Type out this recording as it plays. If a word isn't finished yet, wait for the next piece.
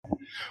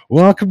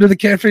Welcome to the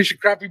Catfish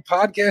and Crappie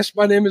Podcast.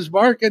 My name is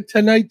Mark, and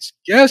tonight's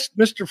guest,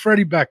 Mr.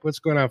 Freddie Beck. What's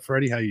going on,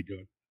 Freddie? How you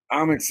doing?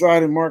 I'm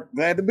excited, Mark.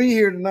 Glad to be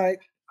here tonight.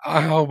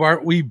 Oh,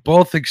 aren't we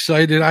both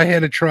excited? I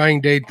had a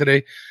trying day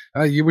today.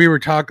 We were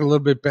talking a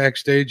little bit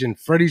backstage, and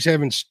Freddie's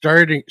having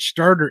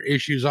starter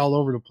issues all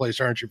over the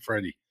place, aren't you,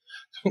 Freddie?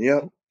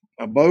 Yep,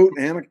 a boat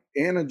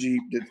and a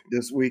Jeep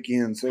this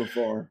weekend so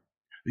far.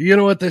 You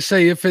know what they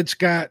say, if it's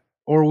got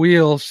or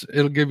wheels,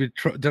 it'll give you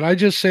did I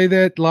just say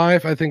that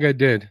live? I think I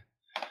did.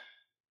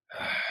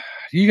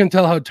 You can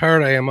tell how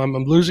tired I am.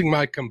 I'm losing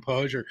my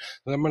composure.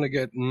 I'm going to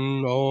get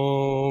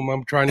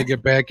I'm trying to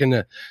get back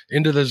into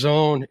the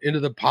zone, into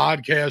the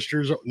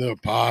podcaster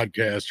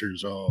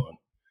zone.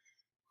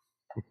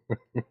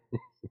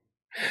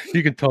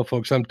 You can tell,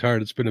 folks, I'm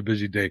tired. It's been a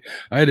busy day.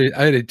 I had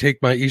to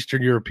take my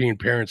Eastern European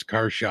parents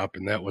car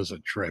shopping. That was a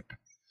trip.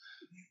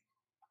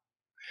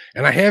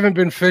 And I haven't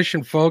been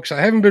fishing, folks. I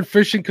haven't been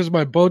fishing because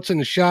my boat's in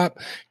the shop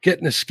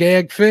getting the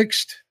skag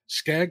fixed.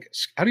 Skag?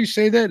 How do you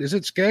say that? Is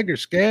it skag or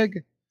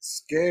skag?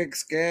 Skag,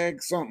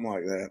 something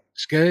like that.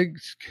 Skag.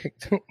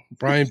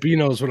 Brian B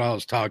knows what I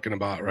was talking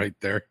about right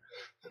there.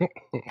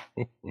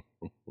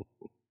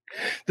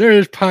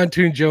 There's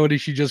Pontoon Jody.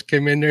 She just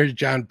came in. There's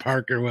John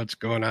Parker. What's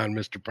going on,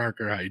 Mr.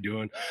 Parker? How you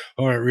doing?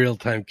 All right,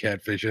 real-time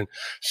catfishing.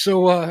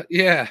 So,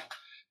 yeah,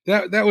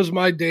 that was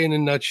my day in a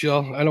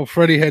nutshell. I know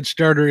Freddie had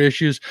starter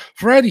issues.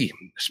 Freddie,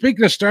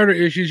 speaking of starter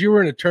issues, you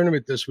were in a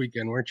tournament this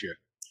weekend, weren't you?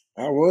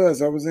 I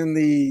was in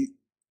the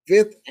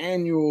 5th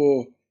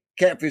annual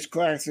Catfish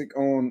Classic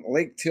on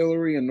Lake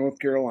Tillery in North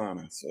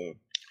Carolina. So,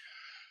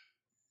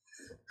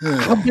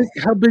 how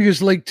big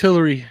is Lake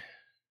Tillery?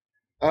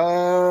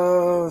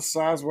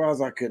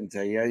 Size-wise, I couldn't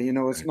tell you. You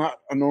know, it's not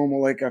a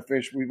normal lake I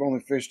fish. We've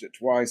only fished it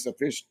twice. I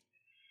fished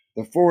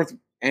the 4th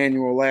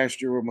annual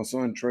last year with my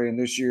son Trey, and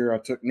this year I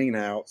took Nina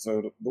out.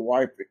 So the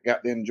wife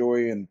got to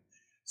enjoy and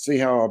see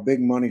how a big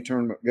money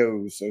tournament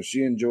goes. So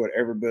she enjoyed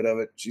every bit of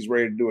it. She's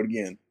ready to do it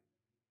again.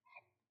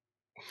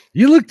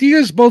 You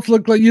guys both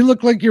look like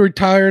you're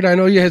retired. I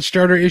know you had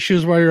starter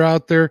issues while you're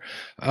out there.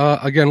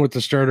 Again, with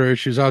the starter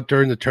issues out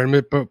during the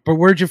tournament, but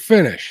where'd you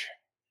finish?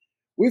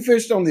 We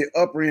fished on the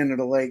upper end of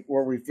the lake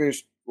where me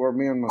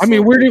and my son. I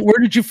mean, where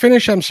did you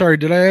finish? I'm sorry.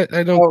 I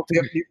don't. Oh,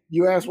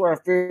 you asked where I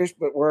fished,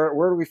 but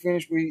where did we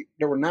finish?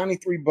 There were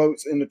 93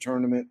 boats in the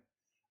tournament.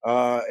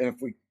 And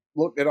if we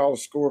looked at all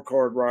the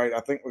scorecard right, I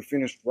think we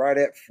finished right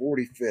at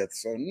 45th.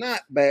 So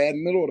not bad,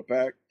 middle of the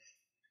pack.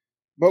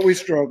 But we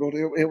struggled.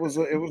 It was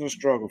a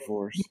struggle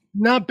for us.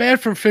 Not bad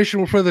for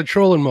fishing for the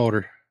trolling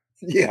motor.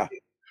 Yeah.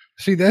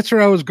 See, that's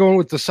where I was going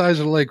with the size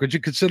of the lake. Would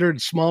you consider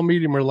it small,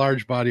 medium, or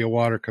large body of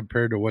water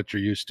compared to what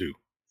you're used to?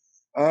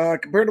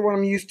 Compared to what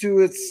I'm used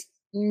to, it's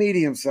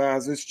medium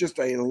size. It's just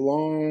a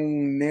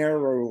long,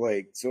 narrow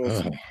lake. So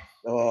it's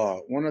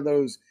one of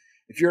those.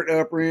 If you're at the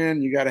upper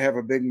end, you got to have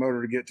a big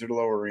motor to get to the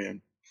lower end.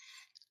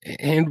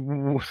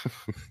 And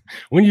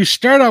when you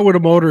start out with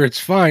a motor, it's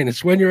fine.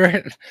 It's when you're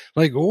at,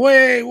 like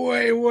way,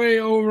 way, way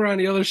over on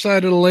the other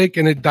side of the lake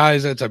and it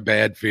dies. That's a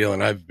bad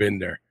feeling. I've been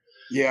there.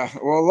 Yeah.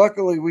 Well,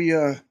 luckily we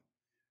our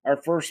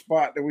first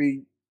spot that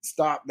we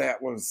stopped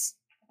at was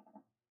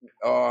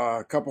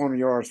a couple hundred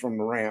yards from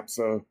the ramp.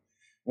 So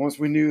once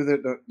we knew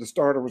that the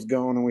starter was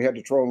gone and we had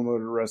the trolling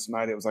motor the rest of the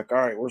night, it was like, all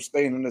right, we're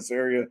staying in this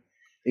area,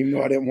 even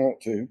though I didn't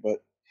want to.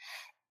 But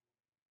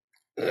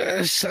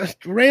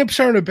ramps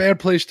aren't a bad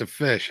place to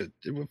fish.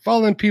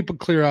 Following people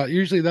clear out,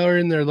 usually they're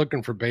in there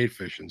looking for bait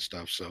fish and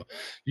stuff. So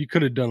you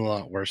could have done a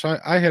lot worse.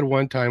 I had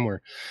one time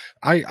where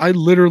I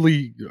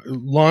literally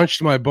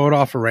launched my boat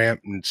off a ramp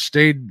and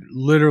stayed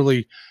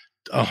literally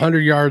 100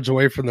 yards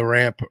away from the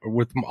ramp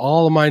with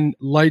all of my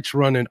lights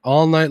running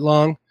all night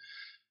long,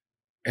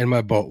 and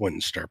my boat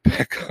wouldn't start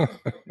back up.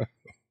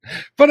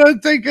 But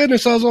thank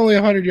goodness I was only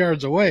 100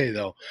 yards away,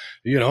 though.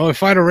 You know,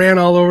 if I'd have ran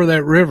all over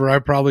that river, I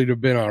probably would have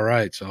been all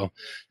right. So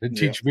it'd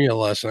teach me a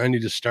lesson. I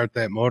need to start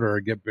that motor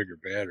or get bigger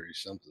batteries,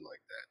 something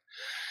like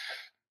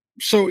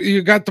that. So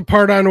you got the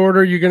part on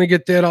order. You're going to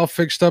get that all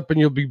fixed up, and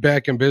you'll be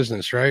back in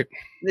business, right?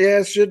 Yeah,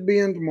 it should be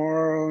in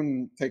tomorrow,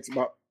 and it takes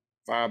about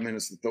 5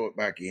 minutes to throw it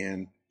back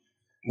in.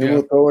 Then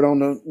we'll throw it on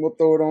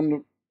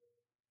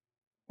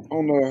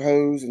the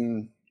hose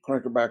and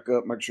crank her back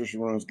up, make sure she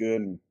runs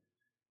good, and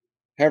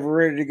have her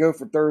ready to go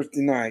for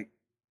Thursday night.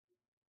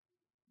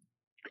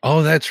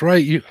 Oh, that's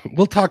right.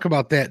 We'll talk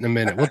about that in a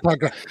minute.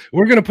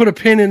 We're going to put a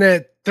pin in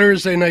that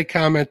Thursday night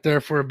comment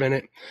there for a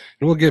minute,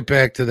 and we'll get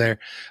back to there.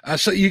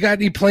 So you got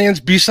any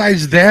plans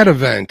besides that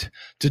event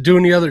to do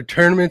any other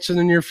tournaments in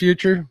the near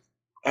future?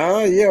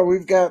 Yeah,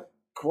 we've got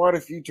quite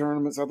a few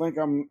tournaments. I think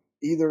I'm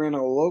either in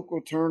a local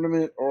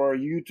tournament or a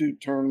YouTube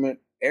tournament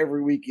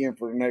every weekend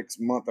for the next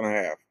month and a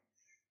half.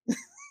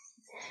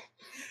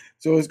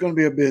 So it's going to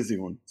be a busy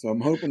one. So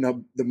I'm hoping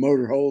the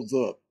motor holds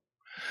up.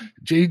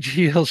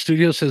 JGL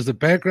Studio says the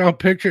background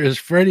picture is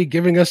Freddie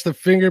giving us the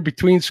finger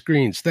between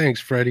screens. Thanks,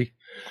 Freddie.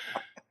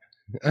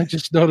 I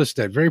just noticed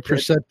that. Very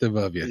perceptive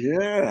of you.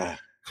 Yeah.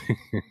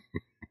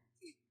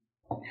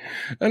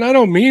 And I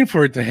don't mean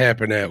for it to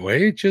happen that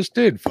way. It just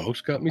did,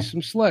 folks. Cut me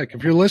some slack.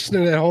 If you're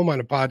listening at home on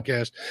a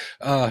podcast,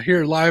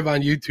 here live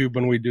on YouTube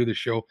when we do the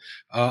show,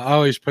 I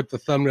always put the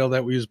thumbnail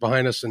that we use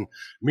behind us, and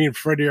me and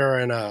Freddie are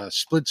in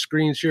split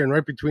screens here, and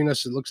right between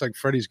us, it looks like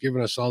Freddie's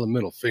giving us all the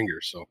middle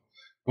fingers. So,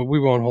 but we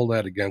won't hold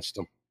that against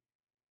him.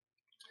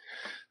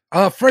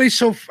 Freddie,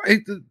 so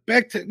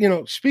back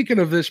to, speaking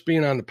of this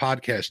being on the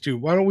podcast too,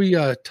 why don't we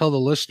tell the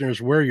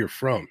listeners where you're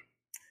from?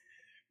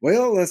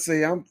 Well, let's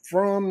see. I'm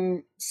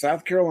from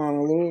South Carolina,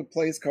 a little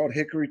place called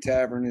Hickory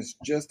Tavern. It's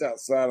just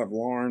outside of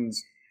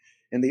Lawrence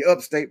in the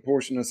upstate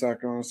portion of South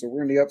Carolina. So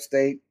we're in the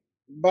upstate,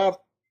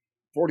 about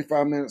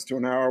 45 minutes to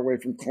an hour away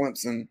from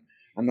Clemson.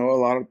 I know a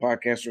lot of the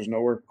podcasters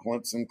know where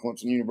Clemson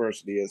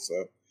University is.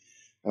 So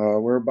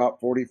we're about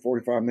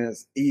 45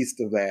 minutes east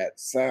of that,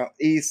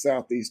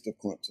 southeast of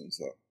Clemson.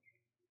 So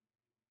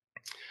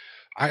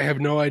I have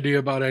no idea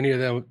about any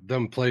of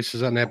them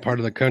places on that part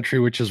of the country,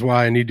 which is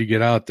why I need to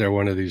get out there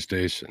one of these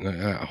days. And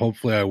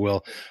hopefully I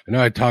will. I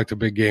know I talked a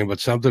big game, but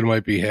something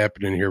might be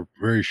happening here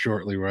very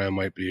shortly where I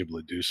might be able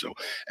to do so.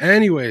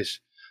 Anyways,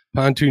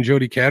 Pontoon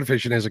Jody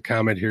Catfishing has a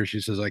comment here. She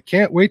says, I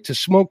can't wait to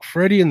smoke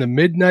Freddie in the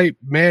Midnight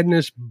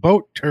Madness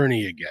boat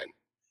tourney again.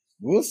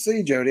 We'll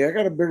see, Jody. I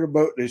got a bigger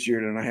boat this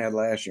year than I had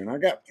last year, and I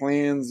got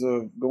plans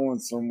of going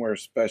somewhere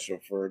special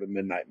for the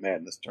Midnight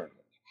Madness tournament.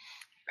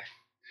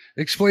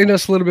 Explain to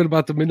us a little bit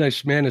about the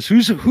Midnight Madness.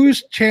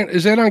 Whose channel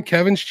is that on?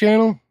 Kevin's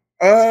channel?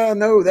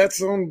 No,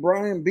 that's on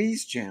Brian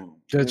B's channel.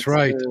 That's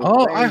right.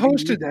 I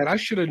hosted that. I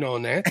should have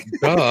known that.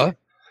 Duh.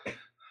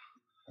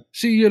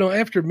 See,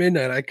 after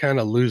midnight, I kind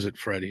of lose it,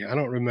 Freddie. I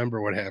don't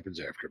remember what happens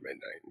after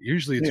midnight.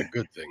 Usually, it's a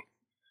good thing.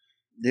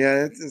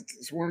 Yeah,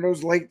 it's one of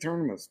those late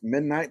tournaments,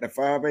 midnight to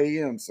 5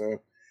 a.m.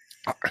 So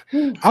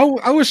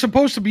I was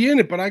supposed to be in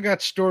it, but I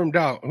got stormed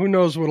out. Who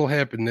knows what'll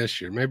happen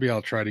this year? Maybe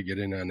I'll try to get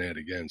in on that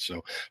again.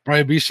 So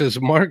Brian B says,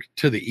 Mark,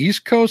 to the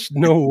East Coast?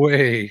 No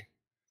way.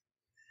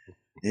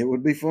 It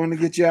would be fun to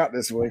get you out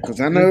this way because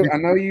I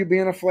know you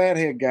being a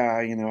Flathead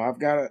guy. I've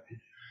got a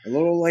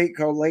little lake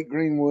called Lake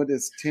Greenwood.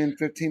 It's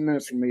 10-15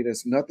 minutes from me.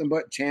 That's nothing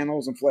but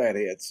channels and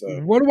flatheads.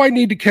 So what do I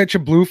need to catch a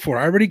blue for?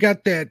 I already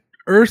got that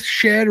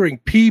earth-shattering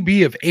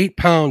PB of 8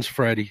 pounds,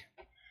 Freddie.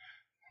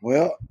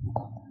 Well,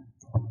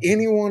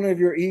 any one of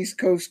your East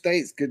Coast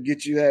states could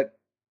get you that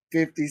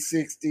 50,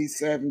 60,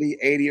 70,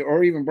 80,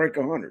 or even break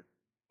 100.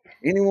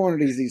 Any one of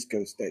these East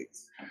Coast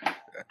states.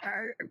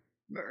 I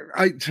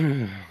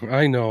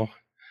know.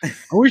 I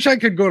wish I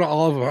could go to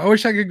all of them. I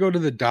wish I could go to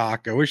the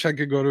dock. I wish I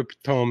could go to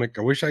Potomac.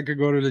 I wish I could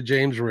go to the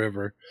James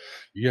River.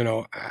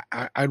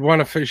 I'd want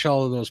to fish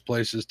all of those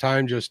places.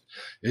 Time just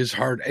is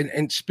hard.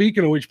 And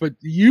speaking of which, but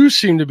you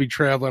seem to be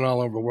traveling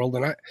all over the world,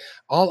 and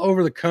all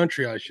over the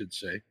country, I should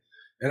say.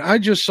 And I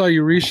just saw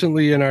you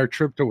recently in our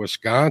trip to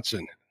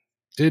Wisconsin,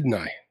 didn't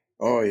I?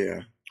 Oh yeah,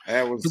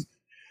 that was.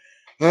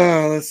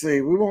 Let's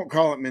see. We won't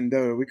call it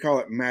Mendota. We call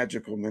it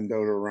Magical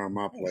Mendota around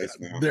my place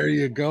now. There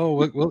you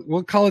go.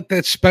 We'll call it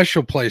that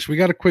special place. We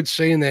got to quit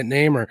saying that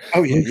name, or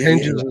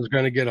Hinges is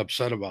going to get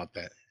upset about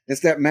that. It's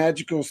that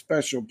magical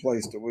special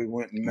place that we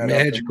went and met.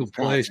 Magical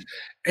place,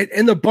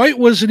 and the bite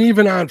wasn't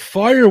even on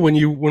fire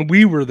when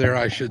we were there.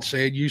 I should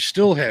say, you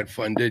still had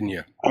fun, didn't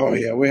you? Oh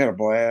yeah, we had a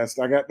blast.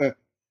 I got to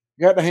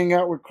hang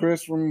out with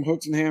Chris from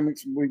Hooks and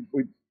Hammocks.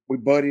 We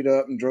buddied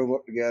up and drove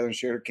up together and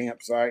shared a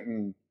campsite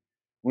and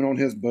went on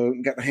his boat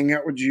and got to hang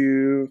out with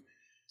you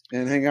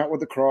and hang out with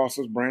the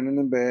Crosses, Brandon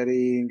and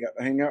Betty, and got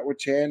to hang out with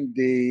Chad and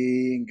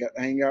Dee, and got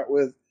to hang out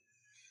with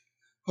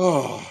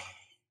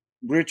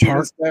Richard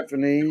and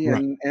Stephanie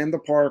and the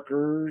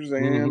Parkers,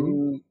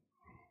 and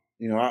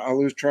I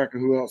lose track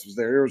of who else was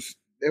there.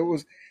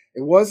 It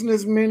wasn't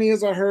as many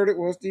as I heard it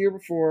was the year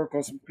before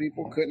because some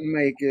people couldn't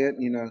make it,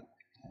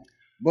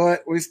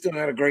 but we still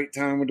had a great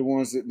time with the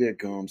ones that did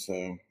come.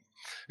 So.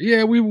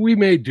 Yeah, we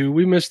may do.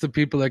 We missed the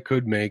people that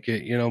could make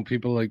it.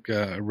 People like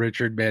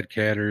Richard, Mad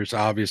Catters,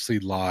 obviously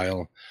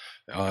Lyle,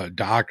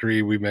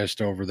 Dockery. We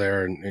missed over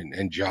there,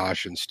 and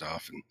Josh and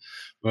stuff.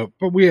 But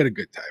we had a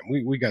good time.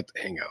 We got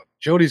to hang out.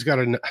 Jody's got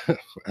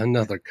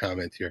another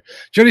comment here.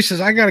 Jody says,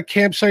 "I got a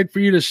campsite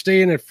for you to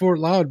stay in at Fort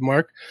Loud,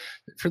 Mark."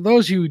 For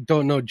those of you who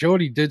don't know,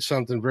 Jody did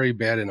something very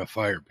bad in a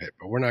fire pit,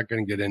 but we're not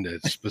going to get into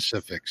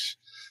specifics.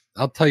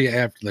 I'll tell you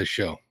after the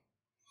show.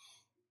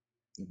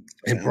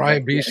 And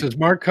Brian B says,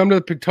 Mark, come to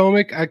the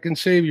Potomac. I can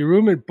save you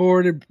room and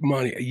board and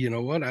money. You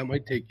know what? I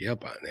might take you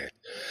up on that.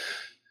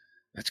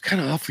 That's kind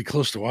of awfully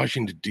close to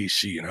Washington,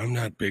 D.C., and I'm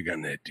not big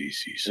on that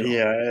D.C. So.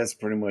 Yeah, that's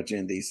pretty much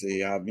in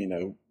D.C.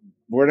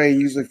 Where they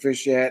usually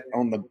fish at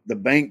on the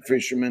bank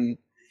fishermen,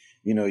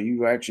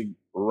 you actually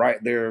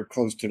right there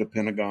close to the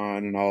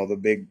Pentagon and all the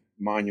big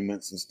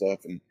monuments and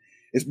stuff. And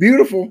it's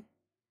beautiful,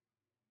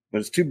 but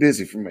it's too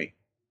busy for me.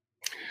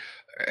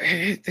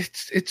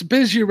 It's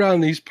busy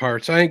around these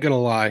parts. I ain't gonna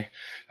lie.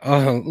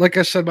 Like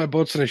I said, my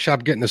boat's in the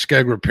shop getting the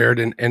skeg repaired,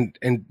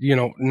 and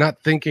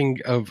not thinking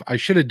of I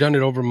should have done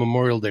it over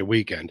Memorial Day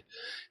weekend,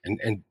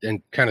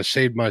 and kind of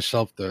saved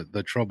myself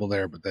the trouble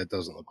there. But that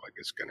doesn't look like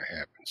it's going to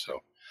happen. So,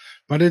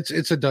 but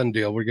it's a done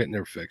deal. We're getting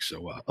there fixed.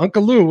 So,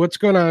 Uncle Lou, what's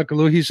going on, Uncle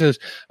Lou? He says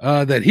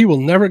that he will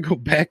never go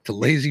back to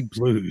Lazy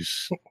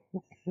Blues.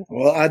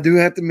 Well, I do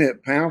have to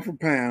admit, pound for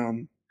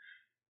pound,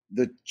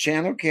 the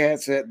channel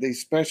cats at the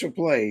special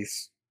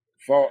place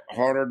fought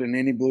harder than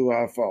any blue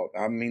I fought.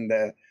 I mean,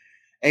 the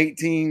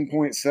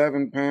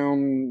 18.7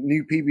 pound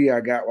new PB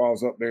I got while I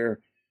was up there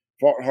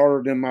fought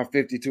harder than my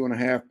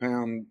 52.5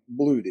 pound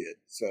blue did.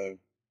 So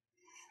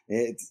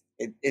it's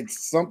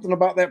something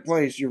about that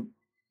place. You're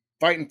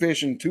fighting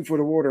fish in 2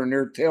 foot of water and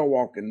they're tail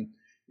walking.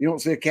 You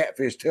don't see a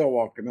catfish tail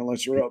walking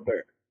unless you're up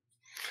there.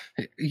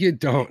 You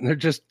don't. They're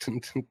just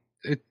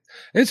it.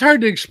 It's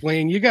hard to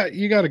explain. You got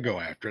to go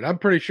after it. I'm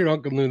pretty sure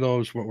Uncle Lou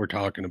knows what we're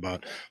talking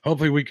about.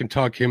 Hopefully, we can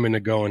talk him into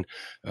going,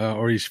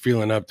 or he's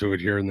feeling up to it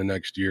here in the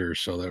next year or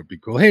so. That would be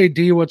cool. Hey,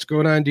 D, what's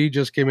going on? D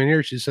just came in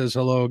here. She says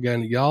hello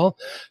again, y'all.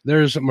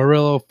 There's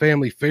Murillo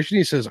Family Fishing.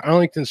 He says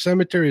Arlington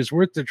Cemetery is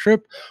worth the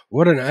trip.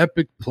 What an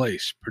epic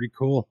place. Pretty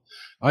cool.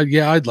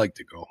 Yeah, I'd like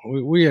to go.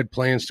 We had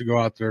plans to go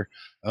out there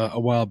a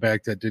while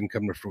back that didn't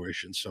come to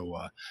fruition. So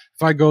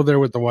if I go there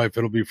with the wife,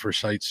 it'll be for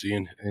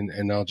sightseeing,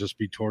 and I'll just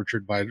be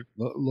tortured by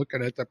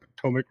looking at the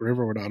Potomac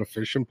River without a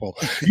fishing pole.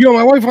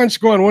 My wife wants to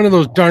go on one of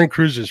those darn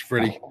cruises,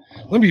 Freddie.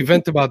 Let me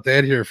vent about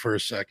that here for a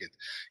second.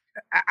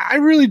 I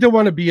really don't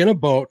want to be in a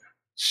boat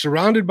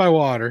surrounded by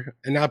water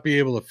and not be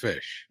able to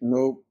fish.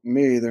 Nope,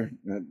 me either.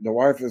 The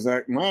wife is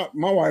my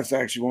wife's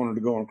actually wanted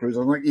to go on a cruise.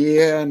 I'm like,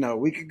 yeah, no,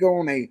 we could go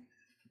on a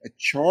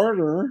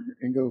charter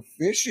and go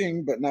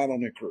fishing, but not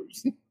on a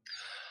cruise.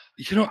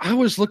 I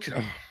was looking.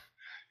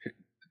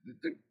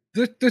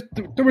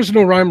 There was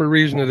no rhyme or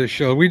reason to this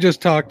show. We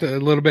just talked a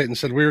little bit and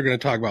said we were going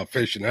to talk about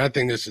fishing. And I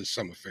think this is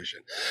summer fishing.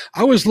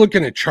 I was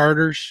looking at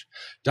charters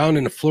down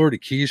in the Florida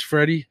Keys,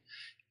 Freddie.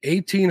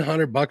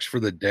 $1,800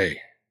 for the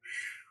day.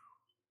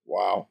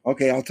 Wow.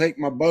 Okay, I'll take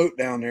my boat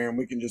down there and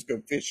we can just go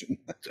fishing.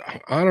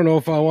 I don't know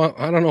if I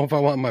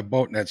want my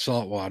boat in that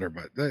salt water,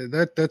 but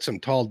that's some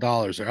tall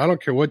dollars there. I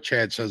don't care what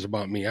Chad says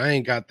about me. I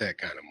ain't got that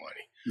kind of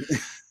money.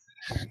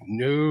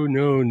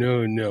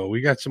 No. We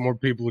got some more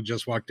people who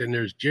just walked in.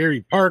 There's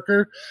Jerry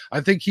Parker.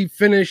 I think he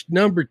finished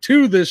number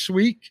 2 this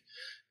week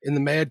in the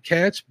Mad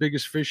Cats,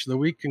 biggest fish of the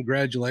week.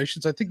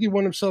 Congratulations. I think he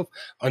won himself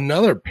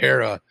another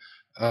pair of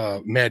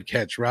Mad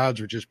Cats rods,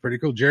 which is pretty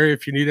cool. Jerry,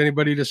 if you need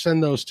anybody to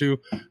send those to,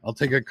 I'll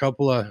take a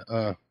couple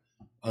of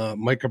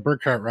Micah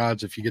Burkhart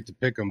rods if you get to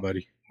pick them,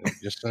 buddy.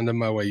 Just send them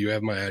my way. You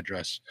have my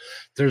address.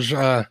 There's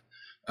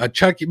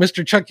Chucky,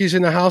 Mr. Chucky's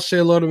in the house. Say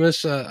hello to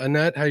Miss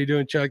Annette. How you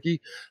doing,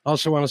 Chucky?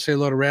 Also want to say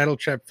hello to Rattle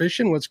Trap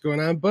Fishing. What's going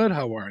on, bud?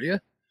 How are you?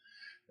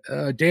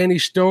 Danny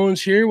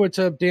Stone's here. What's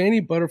up, Danny?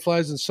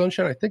 Butterflies and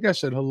Sunshine. I think I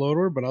said hello to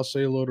her, but I'll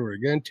say hello to her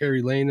again.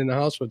 Terry Lane in the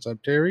house. What's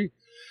up, Terry?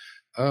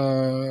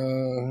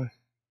 Brian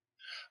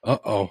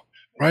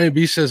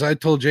B says, I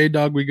told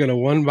J-Dog we got a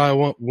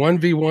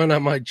 1v1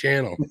 on my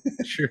channel.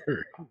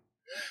 Sure.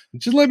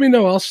 Just let me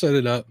know. I'll set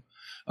it up.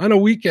 On a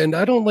weekend,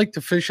 I don't like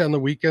to fish on the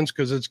weekends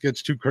because it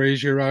gets too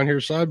crazy around here.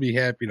 So I'd be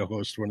happy to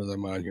host one of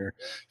them on here.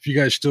 If you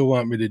guys still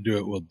want me to do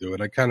it, we'll do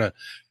it. I kind of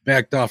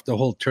backed off the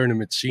whole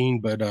tournament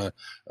scene, but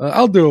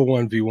I'll do a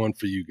 1v1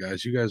 for you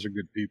guys. You guys are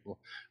good people.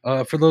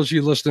 For those of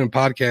you listening to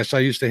podcasts, I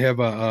used to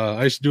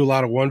do a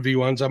lot of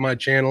 1v1s on my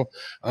channel.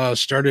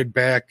 Started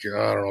back,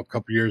 I don't know, a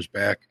couple years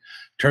back.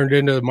 Turned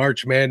into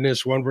March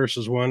Madness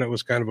 1v1. It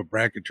was kind of a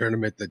bracket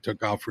tournament that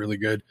took off really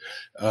good.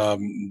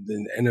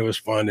 And it was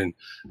fun. And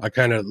I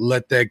kind of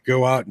let that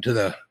go out into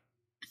the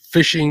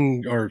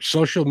fishing or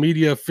social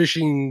media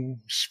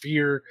fishing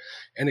sphere.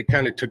 And it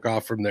kind of took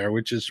off from there,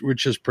 which is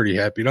pretty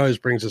happy. It always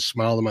brings a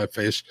smile to my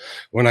face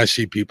when I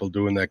see people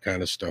doing that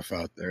kind of stuff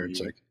out there.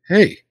 It's like,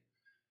 hey,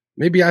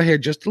 maybe I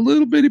had just a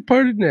little bitty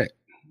part in that.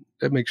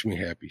 That makes me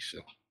happy. So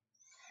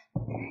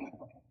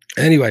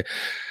anyway,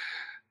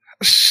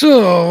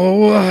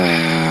 so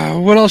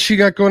what else you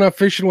got going on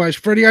fishing wise,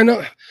 Freddie? I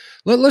know.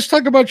 Let's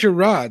talk about your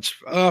rods.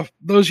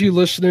 Those of you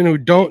listening who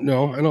don't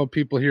know, I know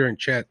people here in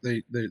chat.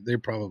 They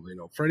probably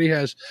know. Freddie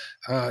has.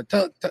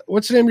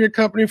 What's the name of your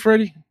company,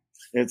 Freddie?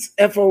 It's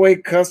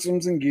FOA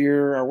Customs and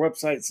Gear. Our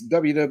website's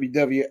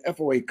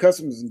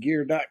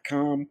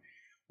www.foacustomsandgear.com.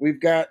 We've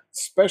got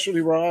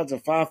specialty rods, a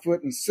 5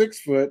 foot and 6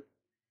 foot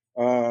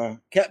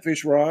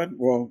catfish rod.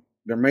 Well,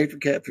 they're made for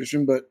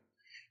catfishing, but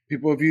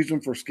people have used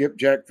them for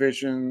skipjack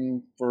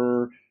fishing,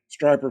 for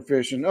striper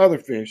fishing, other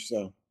fish.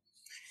 So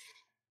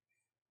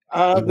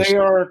they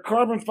are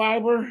carbon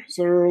fiber,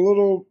 so they're a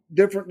little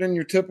different than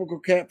your typical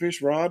catfish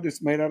rod.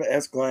 It's made out of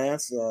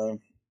S-glass.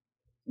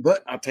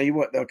 But I'll tell you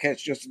what, they'll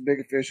catch just as big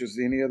a fish as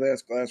any of the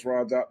S-glass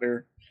rods out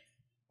there.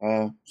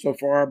 So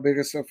far, our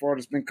biggest so far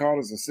that's been caught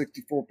is a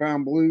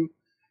 64-pound blue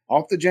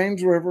off the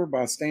James River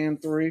by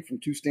Stand 3 from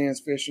Two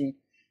Stands Fishing.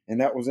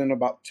 And that was in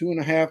about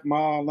 2.5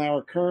 mile an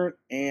hour current.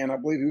 And I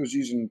believe he was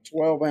using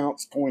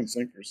 12-ounce coin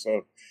sinkers.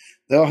 So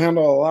they'll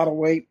handle a lot of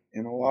weight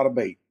and a lot of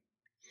bait.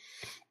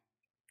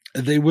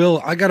 They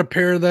will. I got a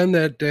pair of them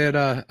that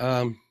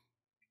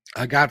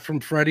I got from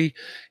Freddie,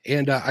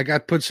 and I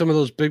got put some of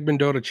those big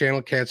Mendota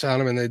channel cats on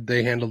them, and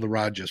they handle the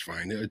rod just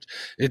fine.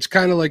 It's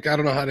kind of like, I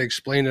don't know how to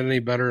explain it any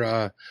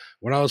better.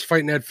 When I was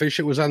fighting that fish,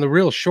 it was on the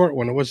real short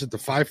one. Was it the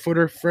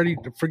 5-footer, Freddie?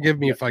 Forgive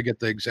me Yep. if I get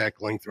the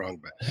exact length wrong,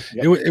 but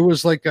Yep. it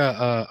was like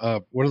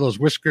a one of those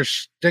whisker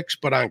sticks,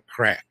 but on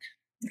crack.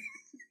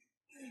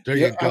 There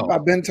you go.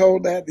 I've been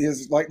told that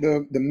is like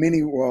the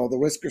mini, well, the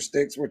whisker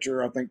sticks, which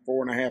are I think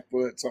 4.5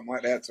 foot, something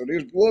like that. So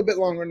there's a little bit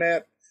longer than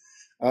that.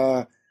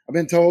 I've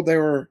been told they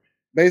were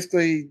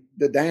basically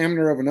the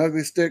diameter of an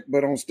ugly stick,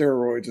 but on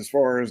steroids as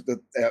far as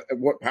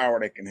what power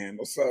they can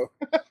handle. So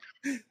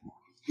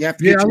you have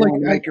to get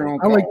make your own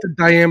I call. like the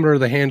diameter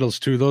of the handles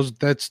too.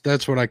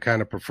 That's what I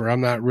kind of prefer.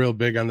 I'm not real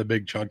big on the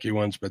big chunky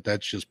ones, but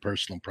that's just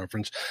personal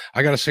preference.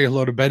 I got to say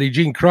hello to Betty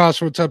Jean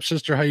Cross. What's up,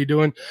 sister? How you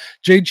doing?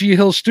 JG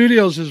Hill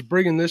Studios is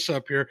bringing this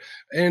up here,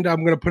 and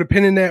I'm going to put a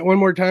pin in that one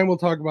more time. We'll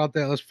talk about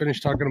that. Let's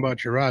finish talking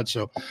about your rod.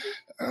 So,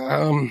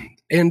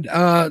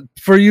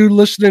 for you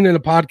listening in a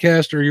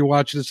podcast or you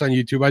watching this on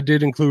YouTube, I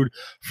did include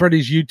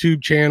Freddie's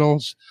YouTube channel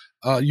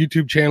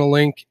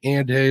link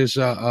and his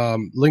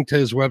link to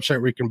his website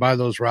where you can buy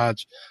those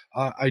rods.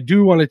 I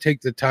do want to take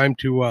the time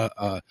to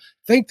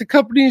thank the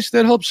companies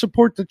that help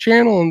support the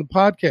channel and the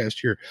podcast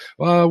here.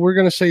 We're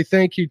going to say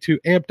thank you to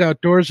Amped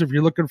Outdoors. If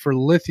you're looking for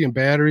lithium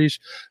batteries,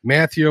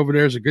 Matthew over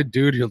there is a good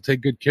dude. He'll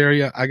take good care of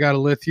you. I got a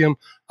lithium.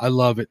 I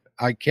love it.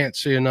 I can't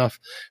say enough.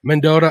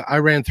 Mendota, I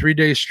ran 3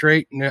 days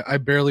straight and I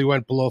barely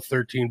went below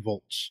 13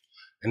 volts.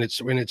 And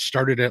it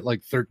started at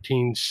like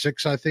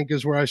 13.6, I think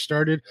is where I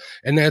started.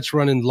 And that's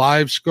running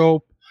live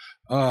scope.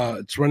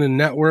 It's running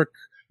network,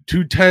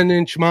 2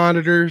 10-inch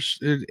monitors.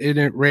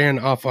 It ran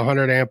off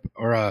 100 amp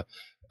or a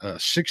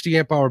 60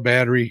 amp hour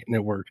battery, and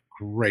it worked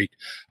great.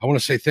 I want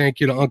to say thank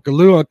you to Uncle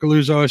Lou. Uncle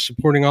Lou's always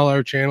supporting all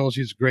our channels.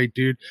 He's a great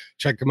dude.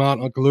 Check him out.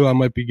 Uncle Lou, I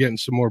might be getting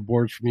some more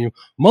boards from you.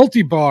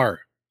 Multi-bar.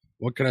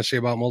 What can I say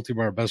about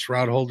multi-bar? Best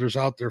rod holders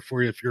out there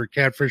for you if you're a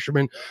cat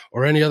fisherman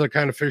or any other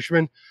kind of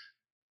fisherman.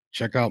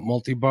 Check out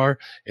Multi-Bar.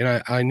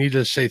 And I need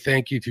to say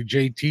thank you to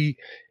JT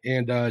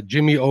and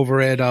Jimmy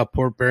over at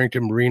Port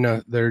Barrington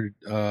Marina.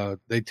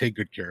 They take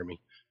good care of me.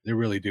 They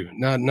really do.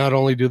 Not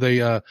only do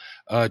they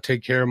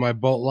take care of my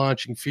boat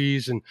launching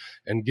fees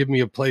and give me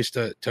a place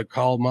to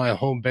call my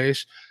home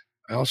base,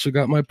 I also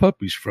got my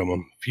puppies from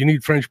them. If you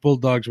need French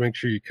Bulldogs, make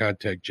sure you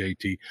contact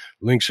JT.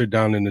 Links are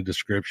down in the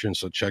description,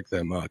 so check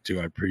them out too.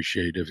 I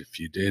appreciate it if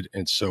you did,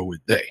 and so would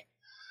they.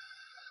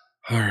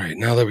 All right,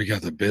 now that we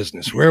got the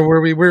business, where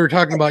were we? We were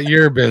talking about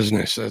your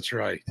business. That's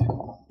right.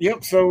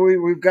 Yep. So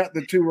we've got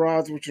the 2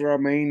 rods, which are our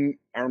main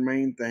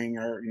thing,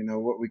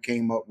 what we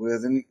came up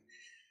with, and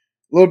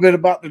a little bit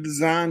about the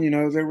design.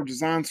 They were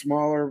designed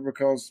smaller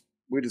because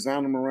we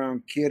designed them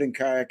around kid and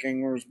kayak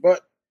anglers.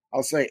 But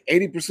I'll say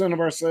 80% of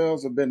our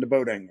sales have been to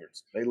boat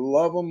anglers. They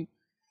love them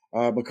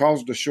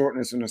because of the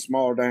shortness and the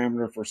smaller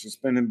diameter for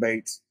suspending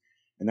baits,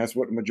 and that's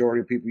what the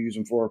majority of people use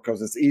them for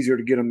because it's easier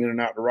to get them in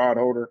and out the rod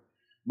holder.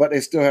 But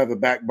they still have the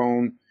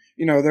backbone.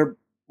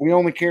 We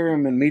only carry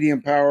them in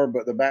medium power,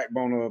 but the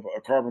backbone of a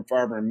carbon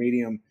fiber and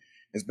medium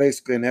is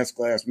basically an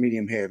S-class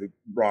medium heavy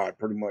rod,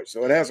 pretty much.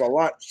 So it has a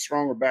lot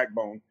stronger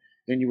backbone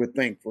than you would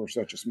think for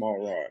such a small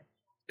rod.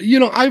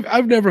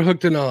 I've never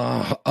hooked in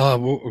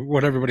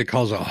what everybody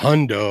calls a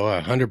hundo,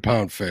 a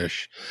 100-pound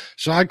fish.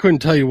 So I couldn't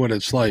tell you what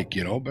it's like,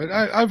 but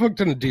I've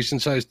hooked in a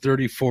decent sized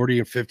 30, 40,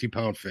 and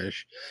 50-pound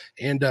fish.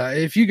 And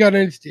if you got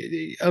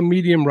a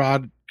medium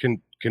rod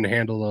can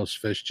handle those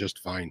fish just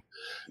fine.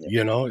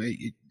 Yeah.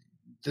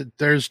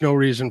 There's no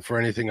reason for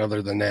anything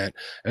other than that.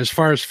 As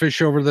far as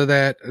fish over to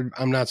that,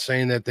 I'm not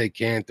saying that they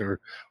can't or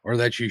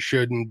that you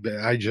shouldn't.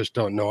 I just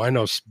don't know. I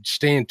know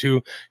Stan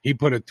too. He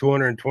put a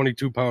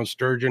 222-pound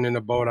sturgeon in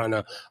a boat on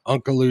a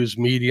Uncle Lou's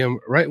medium,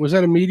 right? Was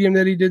that a medium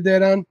that he did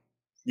that on?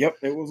 Yep,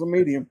 it was a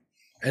medium.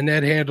 And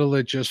that handled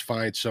it just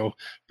fine. So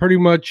pretty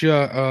much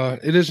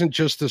it isn't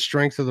just the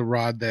strength of the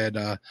rod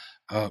that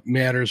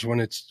matters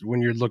when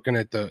you're looking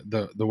at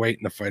the weight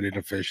and the fight of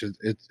the fish.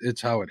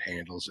 It's how it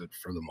handles it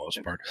for the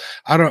most part.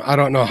 I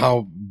don't know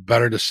how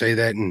better to say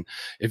that. And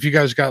if you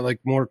guys got like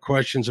more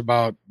questions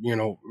about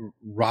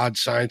rod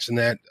science and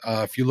that,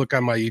 if you look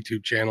on my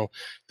YouTube channel,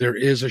 there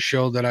is a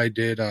show that I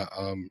did a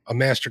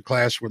master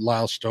class with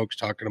Lyle Stokes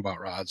talking about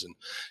rods, and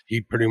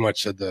he pretty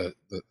much said the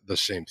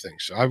same thing.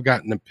 So I've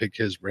gotten to pick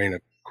his brain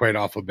quite an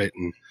awful bit,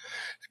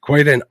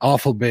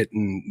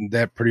 and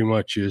that pretty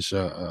much is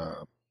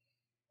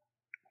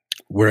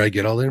where I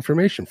get all the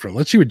information from.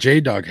 Let's see what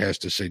J-Dog has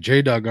to say.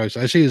 J-Dog, I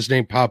see his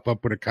name pop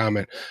up with a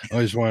comment. I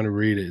always want to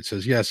read it. It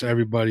says, yes,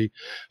 everybody,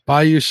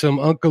 buy you some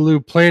Uncle Lou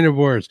planer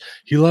boards.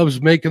 He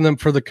loves making them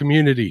for the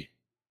community.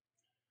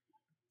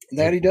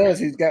 That he does.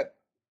 He's got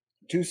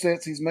 2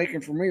 sets he's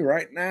making for me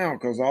right now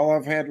because all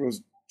I've had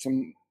was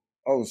some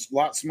a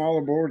lot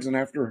smaller boards, and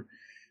after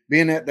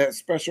being at that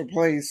special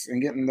place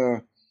and getting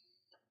to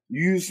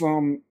use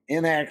them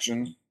in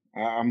action,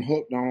 I'm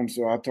hooked on them.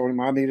 So I told him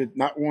I needed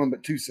not 1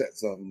 but 2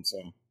 sets of them.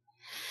 So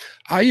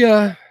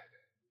I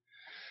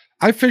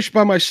fish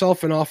by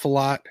myself an awful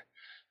lot.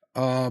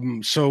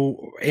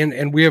 So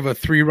and we have a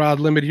 3-rod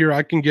limit here.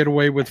 I can get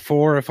away with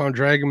 4 if I'm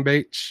dragging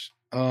baits.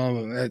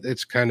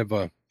 It's kind of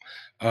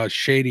a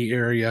shady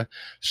area.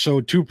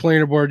 So 2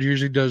 planer board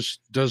usually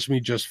does me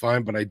just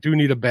fine, but I do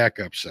need a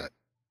backup set.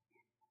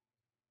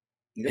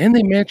 Yep. And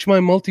they match my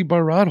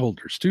multi-bar rod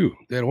holders too.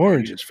 That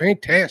orange is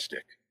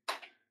fantastic.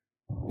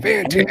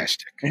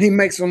 Fantastic. And he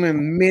makes them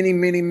in many,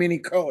 many, many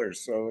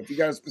colors. So if you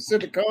got a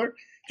specific color,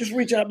 just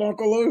reach out to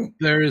Uncle Lou.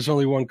 There is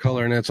only one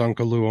color, and that's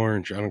Uncle Lou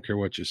Orange. I don't care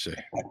what you say.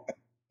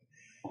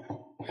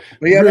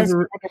 But yeah, that's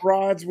the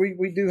rods.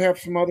 We do have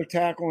some other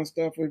tackle and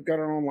stuff. We've got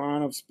our own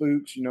line of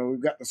spooks. You know,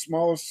 we've got the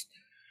smallest,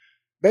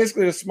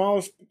 basically the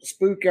smallest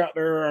spook out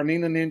there are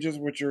Nina Ninjas,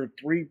 which are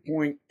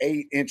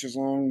 3.8 inches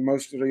long.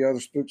 Most of the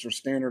other spooks are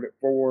standard at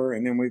 4.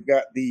 And then we've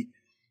got the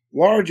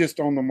largest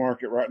on the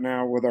market right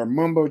now with our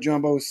Mumbo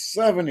Jumbo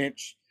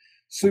 7-inch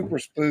super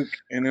spook.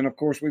 And then, of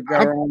course, we've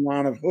got our own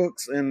line of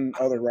hooks and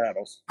other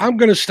rattles. I'm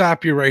going to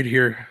stop you right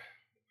here.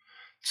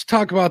 Let's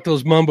talk about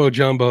those Mumbo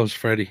Jumbos,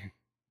 Freddie.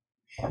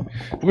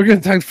 We're going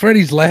to talk.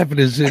 Freddie's laughing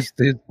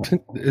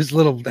his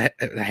little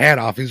hat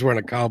off. He's wearing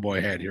a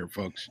cowboy hat here,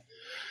 folks.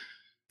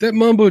 That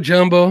Mumbo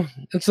Jumbo,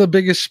 that's the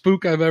biggest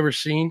spook I've ever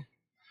seen.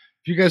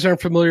 If you guys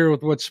aren't familiar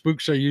with what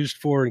spooks are used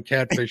for in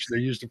catfish, they're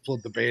used to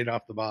float the bait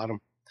off the bottom.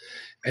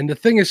 And the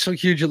thing is so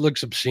huge, it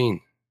looks obscene.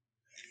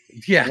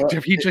 Yeah, well,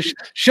 Jeff, he just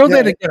showed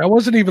that again. I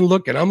wasn't even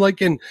looking. I'm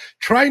like in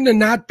trying to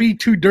not be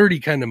too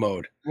dirty kind of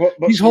mode. Well,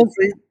 but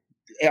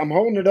I'm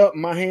holding it up.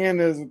 My hand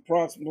is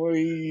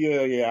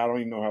approximately, I don't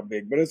even know how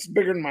big, but it's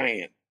bigger than my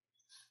hand.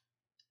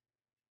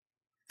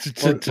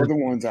 For the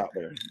ones out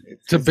there.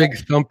 It's a big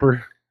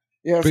thumper.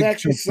 Yeah, it's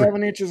actually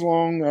 7 inches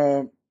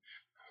long.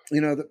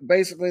 You know,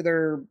 basically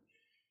they're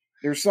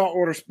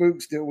saltwater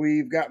spooks that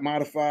we've got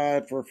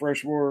modified for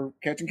freshwater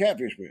catching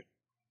catfish with.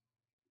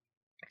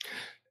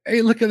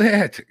 Hey, look at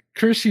that.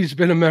 Chrissy's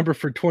been a member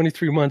for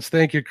 23 months.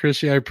 Thank you,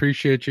 Chrissy. I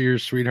appreciate you. You're a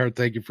sweetheart.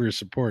 Thank you for your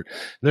support.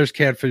 There's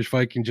Catfish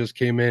Viking just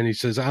came in. He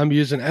says, I'm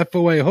using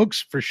FOA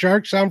hooks for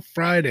sharks on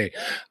Friday.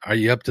 Are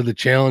you up to the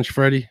challenge,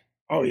 Freddie?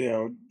 Oh,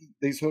 yeah.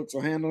 These hooks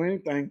will handle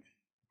anything.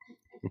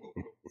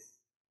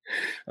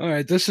 All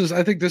right.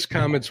 I think this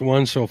comment's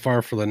one so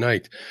far for the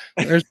night.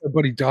 There's my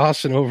buddy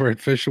Dawson over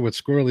at Fishing with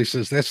Squirrel. He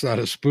says, that's not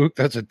a spook.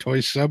 That's a toy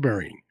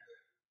submarine.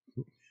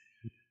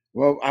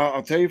 Well,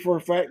 I'll tell you for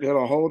a fact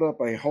it'll hold up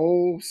a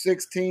whole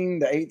 16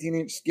 to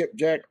 18-inch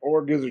skipjack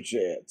or gizzard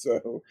shad.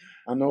 So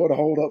I know it'll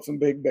hold up some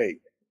big bait.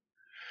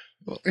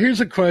 Well,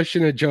 here's a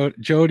question that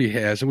Jody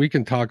has, and we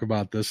can talk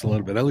about this a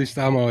little bit. At least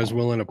I'm always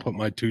willing to put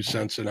my 2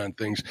 cents in on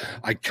things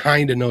I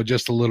kind of know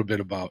just a little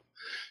bit about.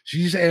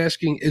 She's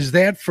asking, is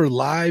that for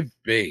live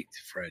bait,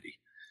 Freddie?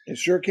 It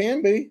sure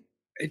can be.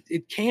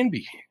 It can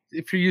be.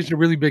 If you're using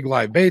really big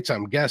live baits,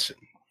 I'm guessing.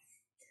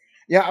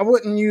 Yeah, I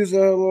wouldn't use a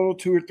little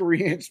 2 or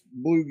 3 inch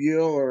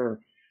bluegill or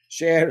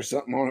shad or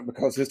something on it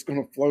because it's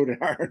going to float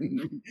higher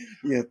than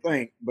you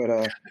think.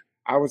 But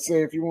I would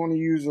say if you want to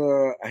use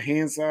a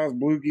hand-sized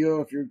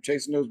bluegill, if you're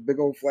chasing those big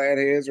old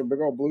flatheads or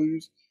big old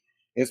blues,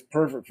 it's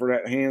perfect for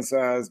that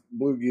hand-sized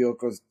bluegill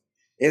because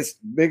it's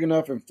big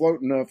enough and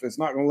float enough. It's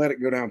not going to let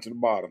it go down to the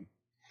bottom.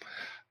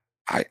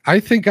 I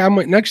think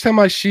next time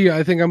I see you,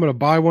 I think I'm going to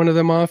buy one of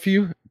them off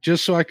you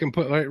just so I can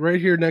put right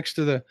here next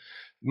to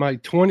my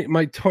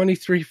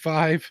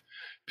 23.5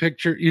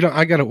 picture. You know,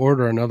 I got to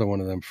order another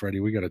one of them, Freddie.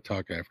 We got to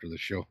talk after the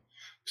show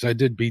because I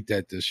did beat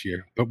that this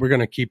year, but we're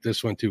going to keep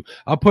this one too.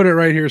 I'll put it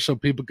right here so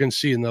people can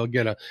see and they'll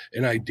get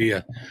an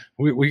idea.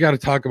 We got to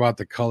talk about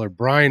the color.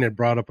 Brian had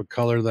brought up a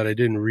color that I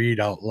didn't read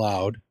out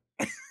loud.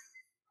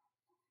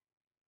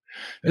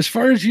 As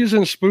far as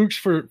using spooks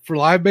for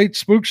live bait,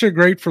 spooks are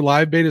great for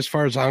live bait as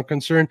far as I'm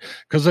concerned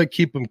because I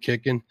keep them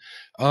kicking.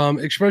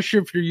 Especially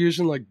if you're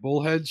using like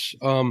bullheads.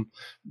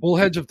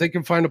 Bullheads, if they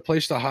can find a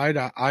place to hide,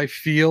 I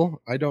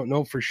don't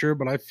know for sure,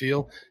 but I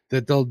feel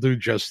that they'll do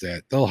just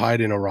that. They'll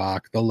hide in a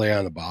rock. They'll lay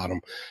on the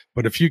bottom.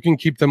 But if you can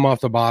keep them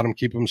off the bottom,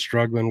 keep them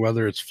struggling,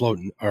 whether it's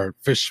floating or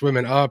fish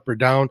swimming up or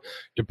down,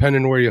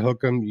 depending where you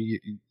hook them,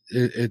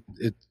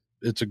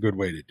 it's a good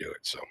way to do it.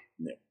 So.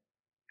 Yeah.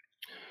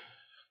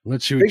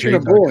 Let's see. Speaking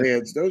of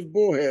bullheads, those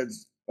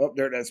bullheads up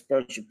there at that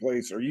special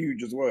place are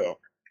huge as well.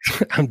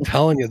 I'm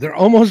telling you, they're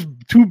almost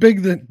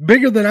bigger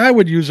than I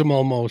would use them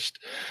almost.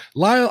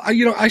 Lyle,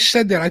 I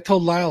said that. I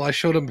told Lyle, I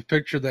showed him a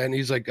picture of that, and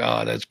he's like,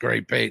 oh, that's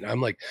great bait.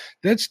 I'm like,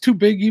 that's too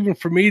big even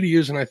for me to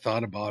use. And I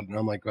thought about it, and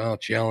I'm like, well,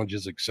 challenge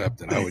is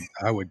accepted.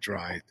 I would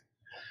try it.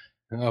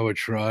 I would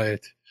try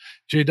it.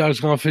 J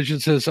Dog's Gone Fishing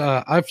says,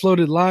 I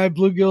floated live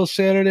bluegill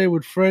Saturday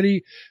with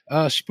Freddie.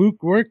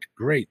 Spook worked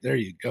great. There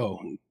you go.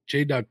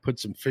 J Dog put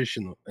some fish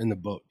in the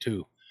boat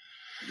too.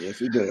 Yes,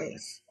 he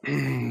does.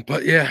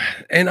 But yeah,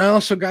 and I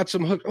also got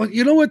some hooks. Well,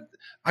 you know what?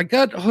 I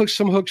got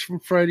some hooks from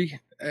Freddie.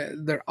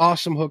 They're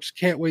awesome hooks.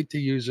 Can't wait to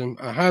use them.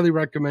 I highly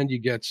recommend you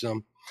get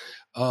some.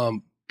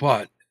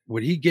 But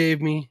what he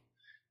gave me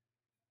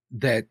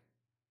that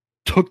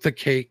took the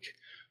cake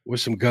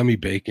was some gummy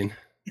bacon.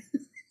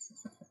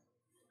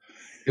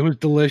 It was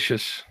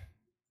delicious.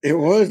 It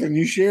was, and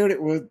you shared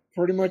it with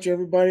pretty much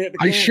everybody at the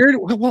I camp. shared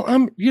it. Well,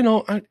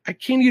 I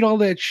can't eat all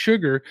that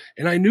sugar.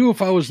 And I knew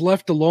if I was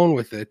left alone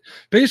with it,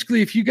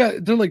 basically, if you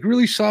got, they're like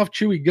really soft,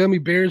 chewy gummy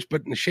bears,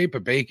 but in the shape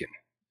of bacon.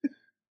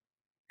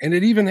 And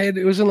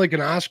it was in like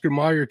an Oscar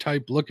Mayer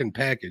type looking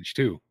package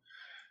too.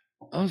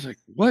 I was like,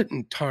 what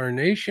in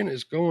tarnation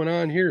is going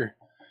on here?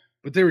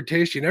 But they were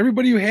tasty, and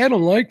everybody who had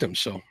them liked them.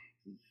 So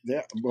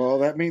Yeah, well,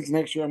 that means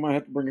next year I might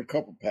have to bring a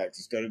couple packs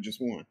instead of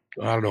just one.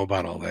 I don't know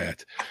about all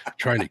that.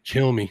 Trying to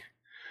kill me,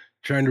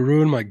 trying to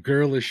ruin my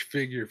girlish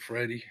figure,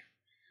 Freddie.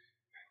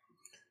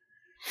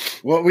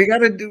 What we got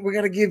to do, we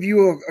got to give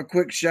you a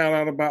quick shout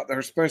out about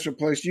our special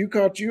place. You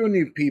caught you a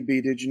new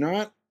PB, did you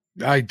not?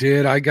 I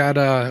did. I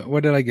got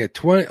what did I get?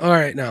 20. All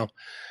right, now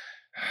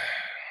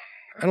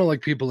I don't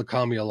like people to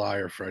call me a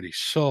liar, Freddie.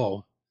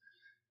 So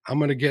I'm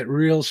gonna get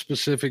real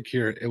specific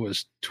here. It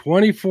was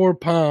 24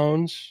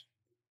 pounds,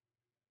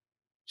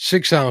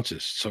 6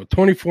 ounces. So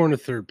 24 and a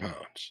third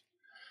pounds.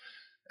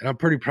 And I'm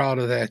pretty proud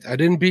of that. I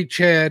didn't beat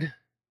Chad,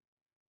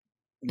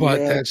 but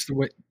Yeah,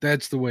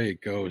 that's the way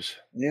it goes.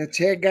 yeah.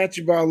 Chad got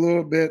you by a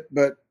little bit,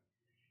 but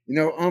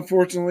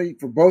unfortunately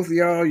for both of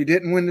y'all, you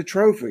didn't win the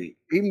trophy.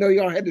 Even though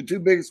y'all had the two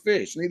biggest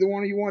fish, neither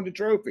one of you won the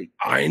trophy.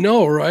 I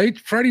know, right?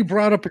 Freddie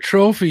brought up a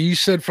trophy. He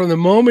said from the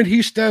moment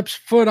he steps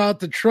foot out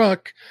the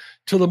truck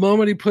till the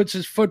moment he puts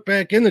his foot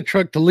back in the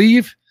truck to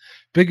leave,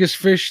 biggest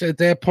fish at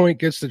that point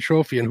gets the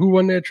trophy. And who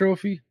won that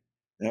trophy?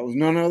 That was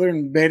none other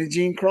than Betty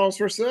Jean Cross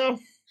herself.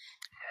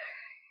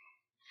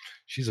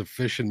 She's a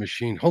fishing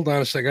machine. Hold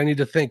on a sec. I need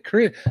to thank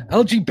Chris.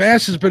 LG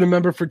Bass has been a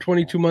member for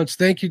 22 months.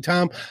 Thank you,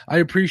 Tom. I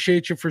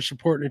appreciate you for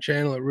supporting the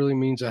channel. It really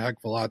means a heck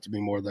of a lot to me,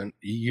 more than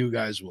you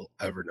guys will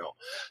ever know.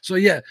 So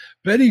yeah,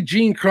 Betty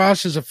Jean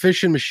Cross is a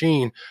fishing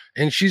machine,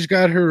 and she's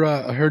got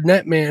her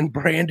net man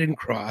Brandon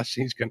Cross.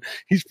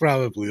 He's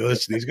probably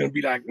listening. He's gonna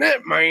be like,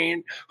 net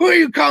man, who are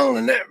you calling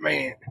a net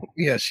man?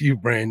 Yes, you,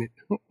 Brandon.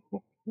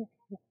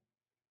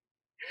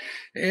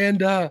 And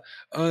they're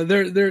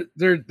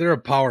a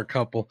power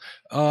couple.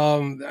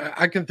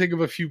 I can think of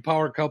a few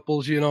power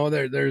couples.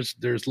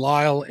 There's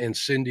Lyle and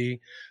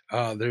Cindy.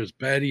 There's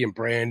Betty and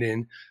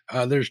Brandon.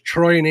 There's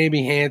Troy and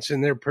Amy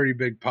Hansen. They're a pretty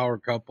big power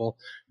couple.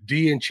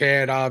 Dee and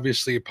Chad,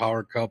 obviously a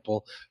power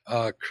couple.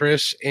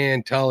 Chris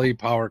and Tully,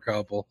 power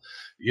couple.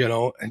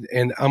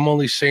 And I'm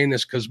only saying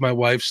this because my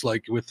wife's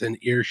like within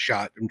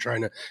earshot. I'm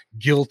trying to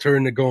guilt her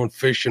into going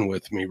fishing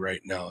with me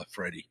right now,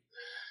 Freddie.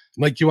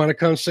 Mike, you want to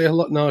come say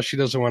hello? No, she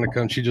doesn't want to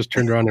come. She just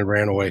turned around and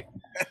ran away.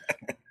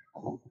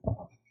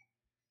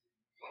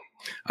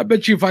 I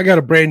bet you if I got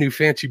a brand new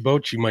fancy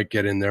boat, she might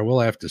get in there. We'll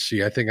have to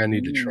see. I think I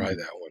need to try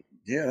that one.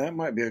 Yeah, that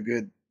might be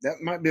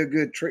a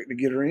good trick to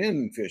get her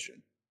in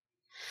fishing.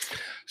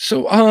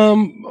 So,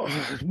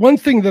 one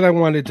thing that I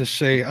wanted to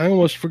say, I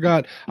almost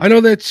forgot. I know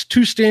that's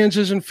two stands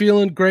isn't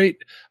feeling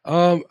great.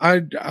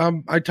 I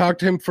talked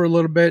to him for a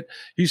little bit.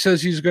 He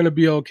says he's going to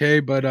be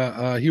okay,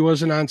 but he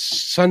wasn't on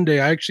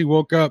Sunday. I actually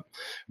woke up,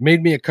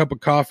 made me a cup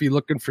of coffee,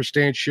 looking for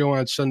Stan's show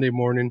on Sunday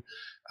morning,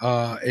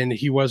 and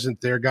he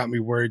wasn't there. Got me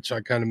worried, so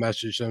I kind of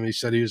messaged him. He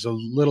said he was a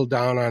little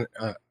down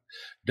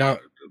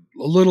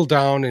a little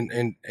down,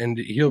 and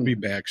he'll be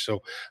back.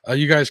 So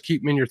you guys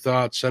keep him in your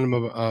thoughts, send him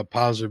a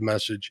positive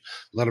message,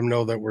 let him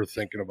know that we're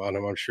thinking about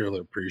him. I'm sure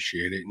they'll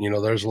appreciate it.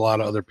 And, there's a lot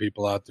of other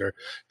people out there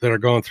that are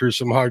going through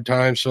some hard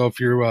times. So if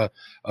you're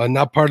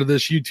not part of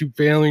this YouTube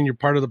family and you're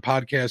part of the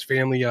podcast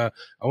family, I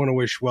want to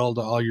wish well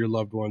to all your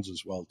loved ones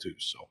as well too.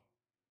 So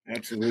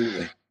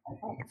absolutely.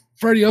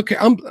 Freddie, okay,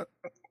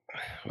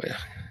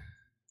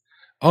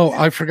 oh,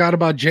 I forgot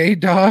about J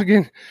Dog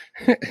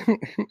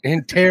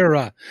and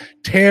Tara.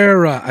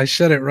 Tara, I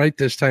said it right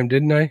this time,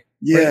 didn't I?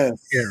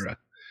 Yes. Tara.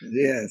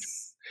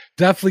 Yes.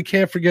 Definitely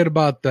can't forget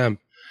about them.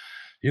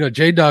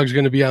 J Dog's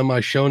going to be on my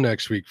show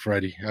next week,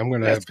 Freddie. I'm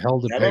going to have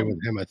hell to pay with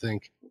him, I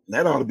think.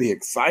 That ought to be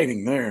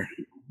exciting there.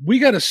 We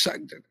got a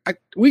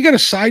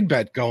side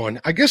bet going.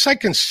 I guess I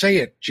can say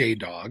it, J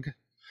Dog,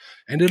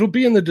 and it'll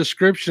be in the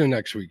description of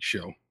next week's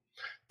show.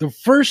 The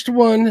first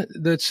one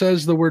that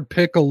says the word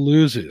pickle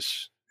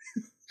loses.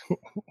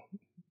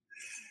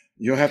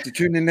 You'll have to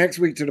tune in next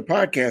week to the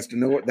podcast to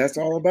know what that's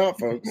all about,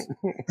 folks.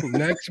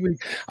 Next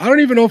week. I don't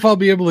even know if I'll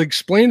be able to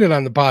explain it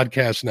on the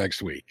podcast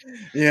next week.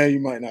 Yeah, you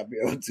might not be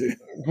able to.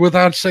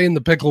 Without saying the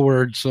pickle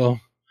word, so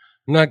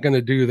I'm not going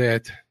to do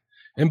that.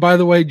 And by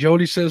the way,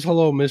 Jody says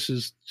hello,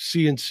 Mrs.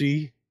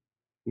 CNC.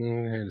 I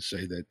had to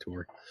say that to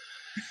her.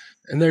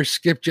 And there's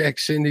Skipjack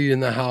Cindy in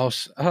the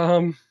house.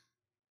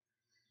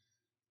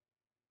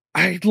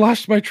 I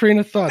lost my train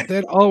of thought.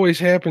 That always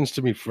happens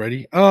to me,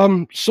 Freddie.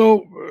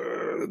 So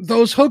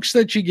those hooks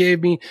that you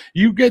gave me,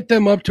 you get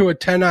them up to a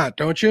 10-aught,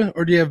 don't you?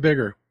 Or do you have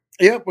bigger?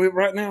 Yep.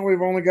 Right now,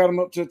 we've only got them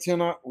up to a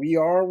 10-aught. We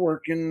are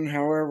working,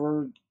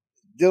 however,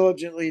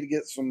 diligently to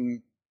get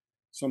some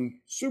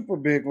super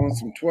big ones,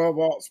 some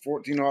 12-aughts,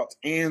 14-aughts,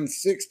 and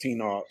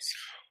 16-aughts.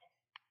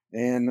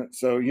 And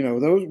so,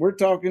 those, we're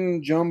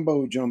talking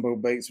jumbo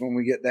baits when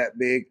we get that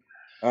big.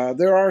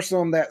 There are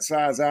some that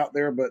size out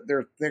there, but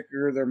they're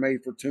thicker. They're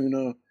made for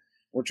tuna.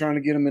 We're trying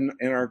to get them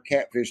in our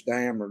catfish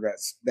diameter.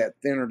 That's that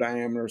thinner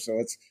diameter.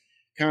 So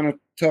kind of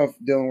tough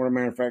dealing with our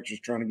manufacturers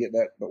trying to get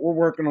that. But we're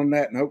working on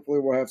that, and hopefully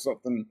we'll have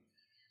something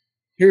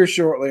here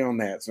shortly on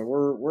that. So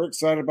we're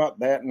excited about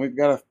that, and we've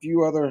got a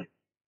few other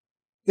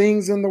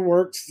things in the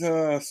works.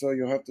 So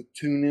you'll have to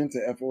tune in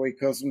to FOA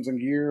Customs and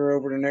Gear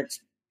over the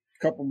next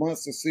couple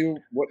months to see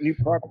what new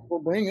products we'll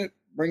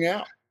bring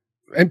out.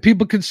 And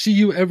people can see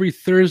you every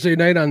Thursday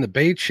night on the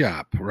bait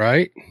shop,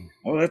 right?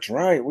 Oh, that's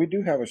right. We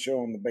do have a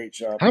show on the bait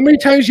shop. How many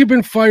times you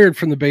been fired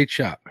from the bait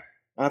shop?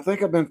 I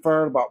think I've been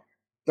fired about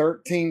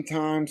 13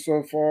 times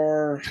so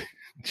far.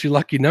 It's your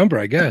lucky number,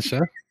 I guess,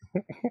 huh?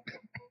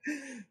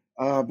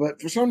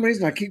 But for some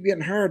reason, I keep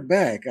getting hired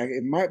back.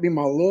 It might be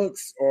my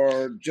looks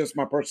or just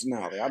my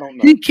personality. I don't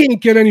know. He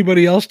can't get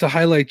anybody else to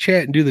highlight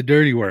chat and do the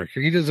dirty work.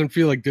 He doesn't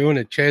feel like doing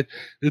it. Chat,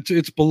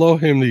 it's below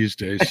him these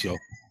days. So,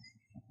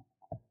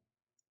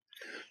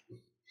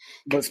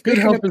 but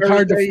speaking of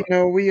Thursday,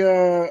 we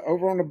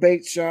over on the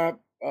bait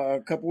shop a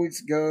couple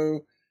weeks ago,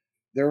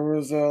 there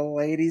was a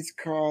ladies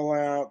call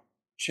out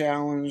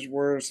challenge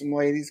where some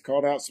ladies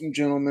called out some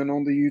gentlemen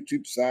on the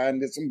YouTube side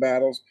and did some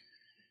battles.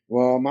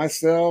 Well,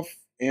 myself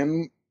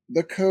and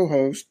the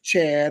co-host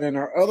Chad and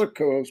our other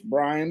co-host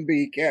Brian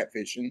B.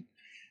 Catfishing,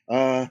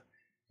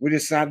 we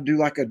decided to do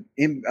like a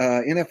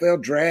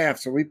NFL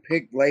draft. So we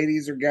picked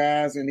ladies or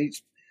guys in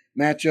each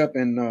matchup,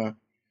 and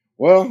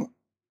well,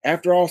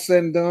 after all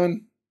said and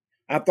done,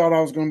 I thought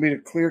I was going to be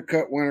the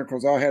clear-cut winner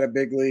because I had a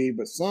big lead,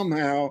 but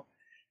somehow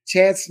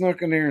Chad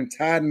snuck in there and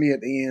tied me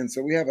at the end.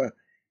 So we have a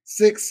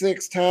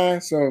 6-6 tie.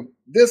 So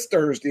this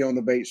Thursday on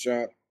the bait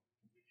shop,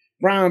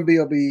 Brian B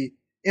will be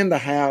in the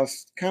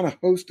house, kind of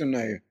hosting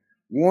a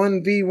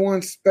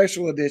 1v1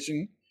 special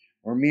edition,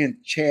 or me and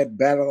Chad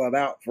battle it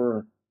out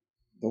for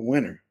the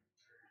winner.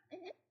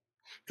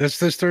 That's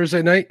this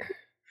Thursday night?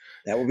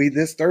 That will be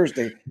this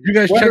Thursday. You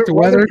guys check the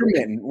weather?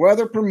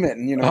 Weather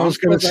permitting. You know, I was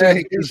going to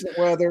say decent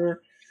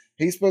weather.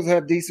 He's supposed to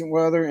have decent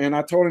weather, and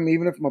I told him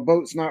even if my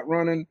boat's not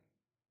running,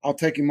 I'll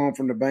take him on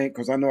from the bank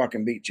because I know I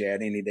can beat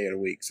Chad any day of the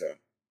week. So.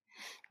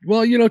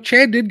 Well,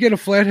 Chad did get a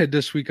flathead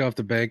this week off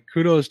the bank.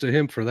 Kudos to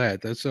him for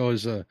that. That's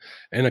always an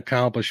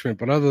accomplishment.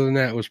 But other than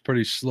that, it was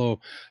pretty slow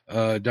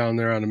down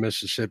there on the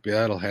Mississippi.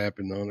 That'll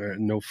happen, though.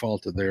 No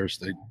fault of theirs.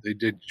 They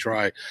did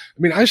try. I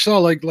mean, I saw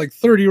like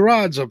 30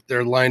 rods up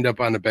there lined up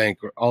on the bank.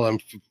 All them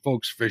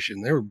folks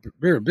fishing. They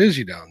were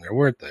busy down there,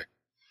 weren't they?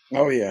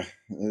 Oh yeah,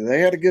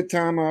 they had a good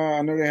time.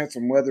 I know they had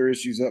some weather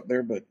issues up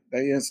there, but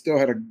they still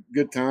had a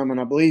good time.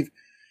 And I believe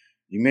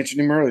you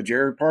mentioned him earlier,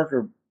 Jerry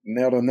Parker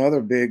nailed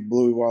another big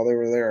blue while they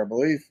were there, I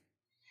believe.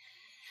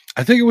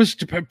 I think it was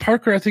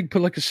Parker. I think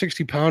put like a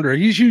 60-pounder.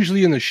 He's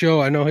usually in the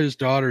show. I know his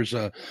daughter's,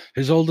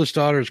 his oldest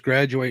daughter's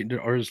graduating,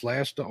 or his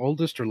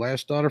oldest or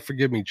last daughter.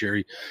 Forgive me,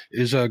 Jerry,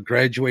 is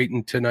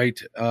graduating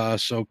tonight.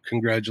 So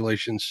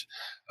congratulations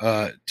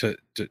to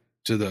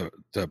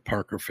the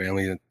Parker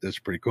family. That's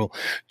pretty cool.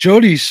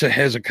 Jody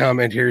has a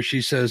comment here.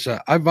 She says,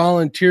 I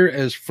volunteer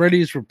as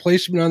Freddie's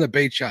replacement on the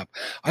bait shop.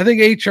 I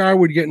think HR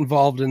would get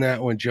involved in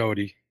that one,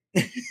 Jody.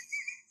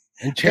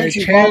 And Chad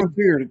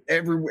volunteered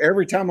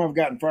every time I've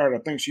gotten fired. I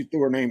think she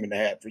threw her name in the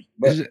hat.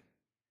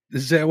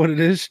 Is that what it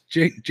is?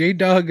 J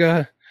Dog,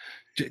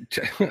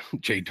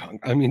 J Dog.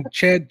 I mean,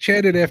 Chad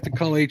would have to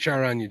call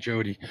HR on you,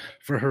 Jody,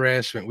 for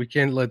harassment. We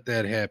can't let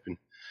that happen.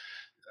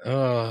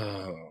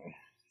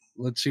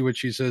 Let's see what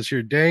she says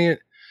here. Dang it.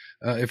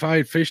 If I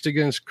had fished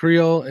against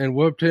Creole and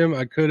whooped him,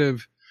 I could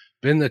have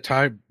been the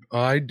type.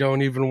 I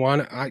don't even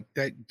want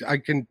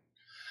to.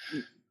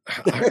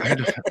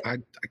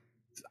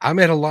 I'm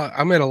at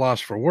a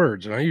loss for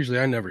words, and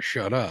I never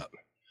shut up.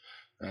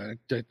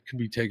 That can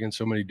be taken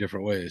so many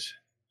different ways.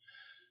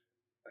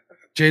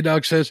 J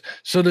Dog says,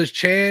 so does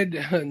Chad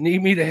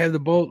need me to have the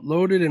boat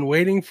loaded and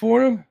waiting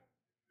for him?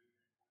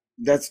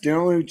 That's the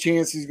only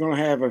chance he's going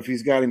to have if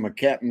he's got him a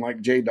captain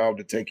like J Dog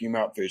to take him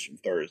out fishing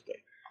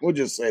Thursday. We'll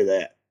just say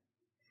that.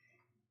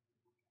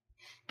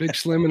 Big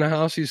Slim in the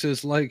house. He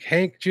says, like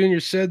Hank Jr.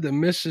 said, the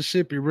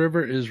Mississippi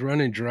River is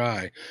running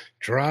dry.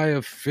 Dry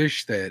of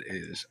fish, that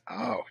is.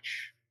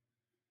 Ouch.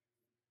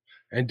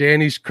 And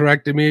Danny's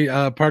corrected me.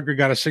 Parker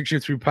got a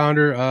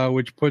 63-pounder,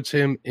 which puts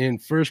him in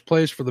first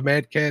place for the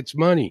Mad Cat's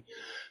money.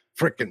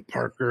 Frickin'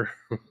 Parker.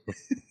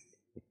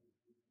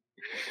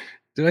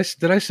 Did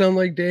I sound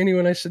like Danny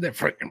when I said that?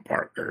 Frickin'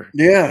 Parker.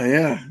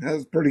 Yeah, that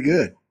was pretty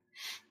good.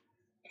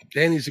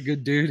 Danny's a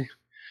good dude.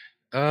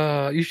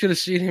 You should have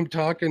seen him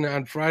talking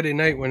on Friday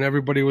night when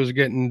everybody was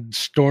getting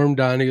stormed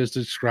on. He was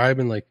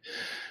describing like,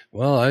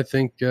 well, I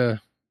think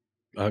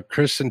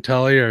Chris and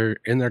Tully are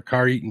in their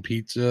car eating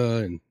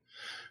pizza, and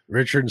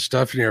Richard and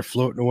Stephanie are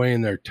floating away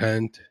in their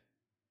tent.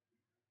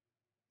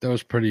 That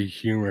was pretty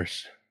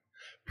humorous.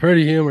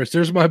 Pretty humorous.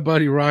 There's my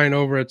buddy Ryan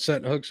over at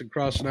Setting Hooks and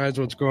Crossing Eyes.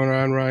 What's going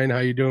on, Ryan? How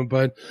you doing,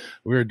 bud?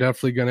 We're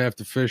definitely going to have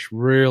to fish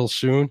real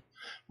soon.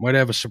 Might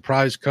have a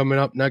surprise coming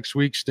up next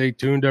week. Stay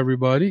tuned,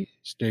 everybody.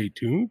 Stay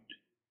tuned.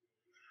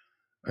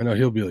 I know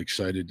he'll be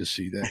excited to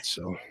see that.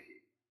 So,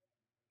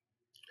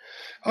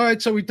 all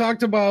right. So we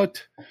talked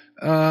about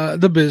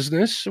the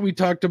business. We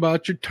talked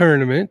about your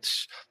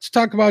tournaments. Let's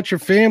talk about your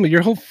family.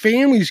 Your whole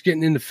family's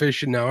getting into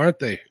fishing now, aren't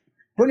they?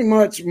 Pretty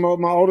much,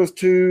 my oldest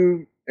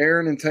two,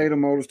 Aaron and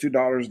Tatum, oldest two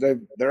daughters,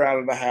 they're out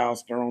of the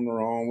house. They're on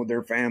their own with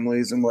their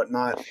families and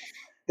whatnot.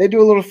 They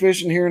do a little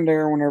fishing here and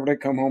there whenever they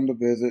come home to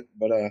visit.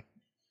 But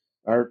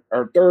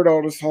our third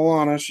oldest,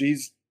 Helena,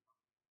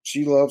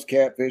 she loves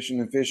catfishing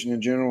and fishing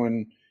in general,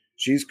 and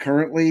she's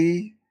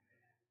currently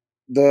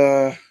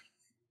the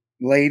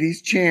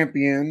ladies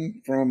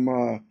champion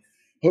from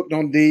Hooked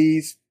on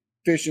D's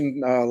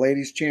fishing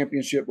ladies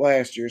championship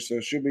last year. So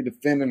she'll be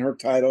defending her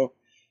title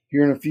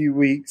here in a few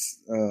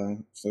weeks.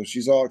 So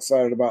she's all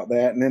excited about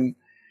that. And then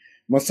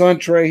my son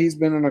Trey, he's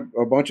been in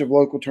a bunch of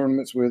local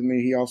tournaments with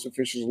me. He also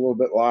fishes a little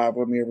bit live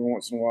with me every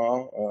once in a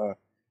while.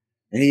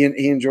 And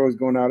he enjoys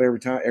going out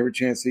every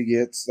chance he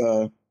gets.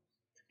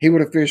 He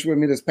would have fished with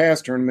me this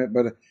past tournament,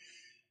 but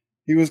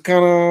he was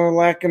kind of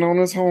lacking on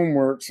his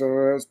homework,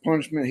 so as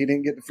punishment, he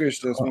didn't get to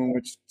fish this one.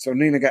 So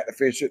Nina got to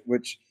fish it,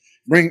 which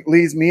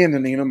leads me into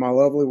Nina, my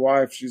lovely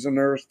wife. She's a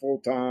nurse full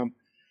time,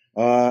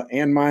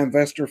 and my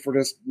investor for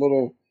this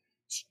little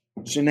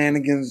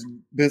shenanigans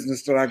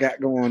business that I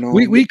got going on.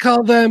 We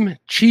call them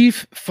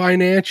chief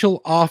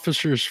financial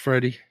officers,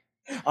 Freddie.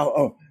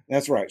 Oh,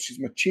 that's right. She's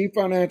my chief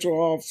financial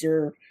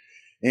officer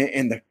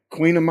and the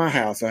queen of my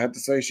house. I have to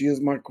say, she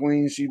is my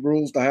queen. She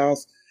rules the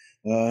house.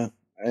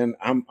 And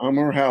I'm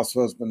her house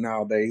husband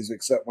nowadays,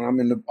 except when I'm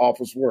in the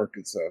office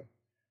working. So,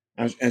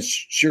 and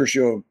sure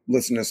she'll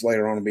listen to this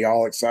later on and be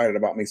all excited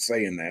about me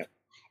saying that.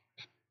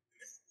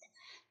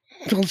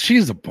 Well,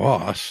 she's the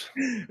boss.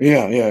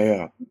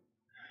 Yeah.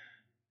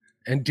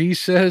 And D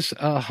says,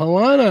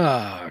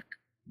 Helena,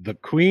 the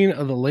queen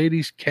of the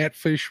ladies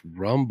catfish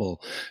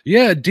rumble.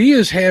 Yeah, D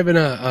is having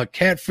a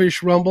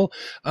catfish rumble.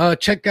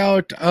 Check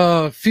out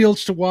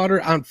Fields to Water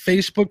on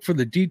Facebook for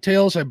the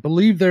details. I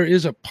believe there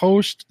is a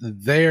post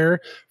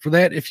there for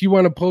that. If you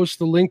want to post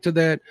the link to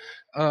that,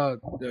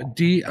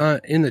 D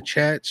in the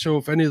chat. So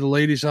if any of the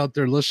ladies out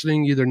there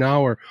listening, either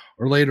now or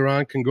later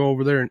on, can go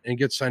over there and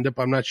get signed up.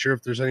 I'm not sure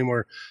if there's any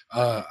more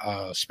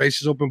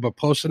spaces open, but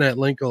posting that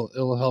link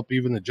it'll help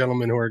even the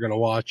gentlemen who are going to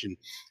watch and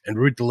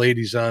root the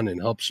ladies on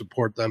and help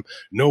support them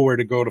know where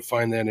to go to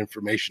find that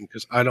information,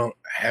 because I don't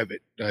have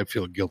it. I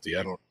feel guilty.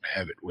 I don't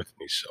have it with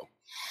me. So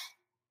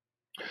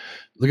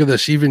look at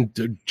this. Even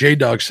J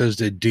Dog says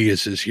that D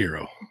is his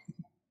hero.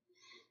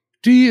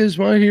 D is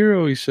my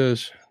hero, he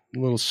says. A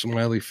little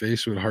smiley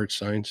face with heart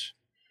signs.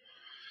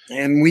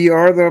 And we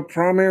are the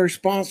primary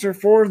sponsor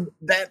for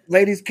that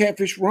Ladies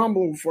Catfish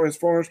Rumble. For as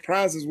far as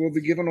prizes, we'll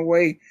be giving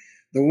away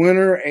the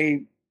winner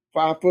a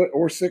 5-foot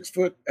or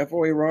 6-foot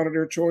FOA rod of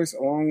their choice,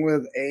 along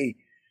with a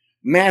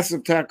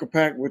massive tackle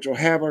pack, which will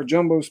have our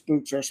jumbo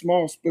spooks, our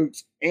small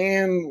spooks,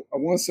 and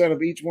one set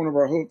of each one of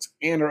our hooks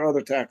and our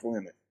other tackle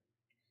in it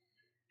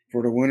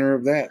for the winner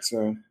of that.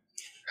 So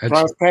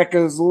prize pack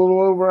is a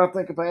little over, I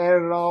think if I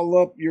added it all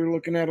up, you're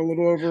looking at a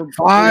little over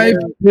 $5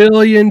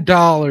 billion.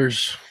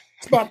 It's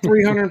about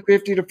 $350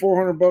 to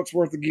 $400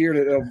 worth of gear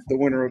that the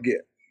winner will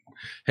get.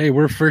 Hey,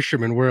 we're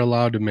fishermen. We're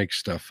allowed to make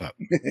stuff up.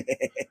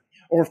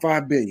 Or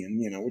 $5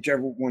 billion,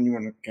 whichever one you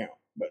want to count.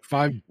 But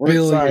 $5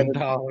 billion.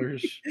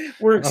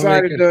 We're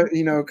excited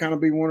to, kind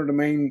of be one of the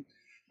main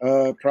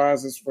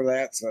prizes for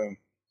that. So,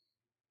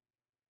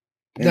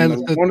 and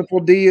the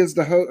wonderful D is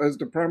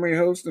the primary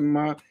host, and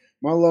my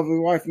lovely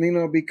wife Nina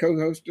will be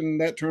co-hosting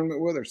that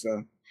tournament with her.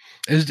 So,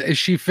 is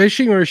she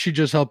fishing or is she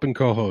just helping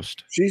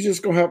co-host? She's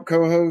just gonna help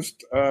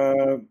co-host.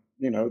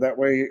 That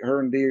way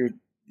her and D are,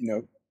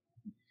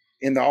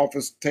 in the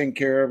office taking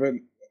care of it.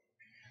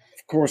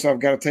 Of course, I've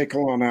got to take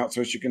Kalon out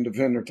so she can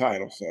defend her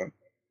title. So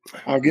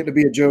I'll get to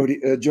be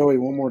a Joey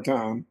one more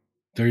time.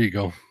 There you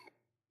go.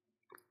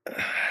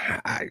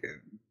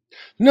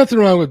 Nothing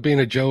wrong with being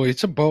a Joey.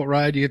 It's a boat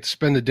ride. You get to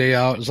spend the day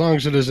out. As long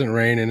as it isn't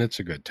raining, it's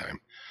a good time.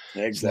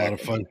 Exactly. It's a lot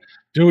of fun.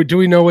 Do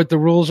we know what the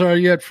rules are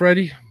yet,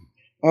 Freddie?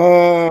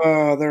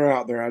 They're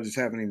out there. I just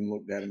haven't even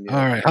looked at them yet.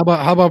 All right.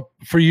 How about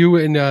for you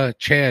and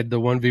Chad,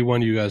 the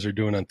 1v1 you guys are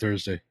doing on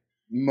Thursday?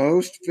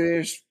 Most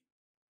fish,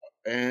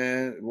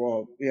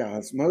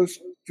 it's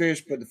most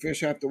fish, but the fish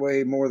have to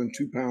weigh more than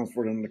 2 pounds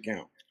for them to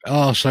count.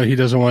 Oh, so he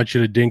doesn't want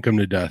you to dink them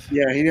to death.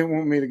 Yeah, he didn't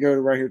want me to go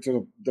right here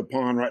to the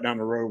pond right down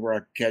the road where I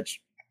catch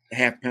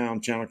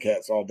half-pound channel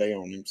cats all day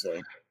on him. So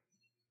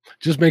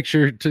just make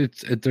sure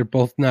they're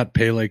both not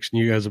pay lakes,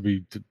 and you guys will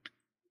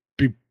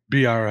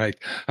be all right.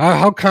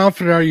 How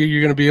confident are you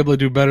you're going to be able to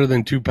do better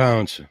than 2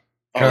 pounds?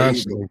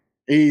 Constantly.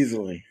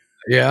 Easily.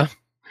 Yeah.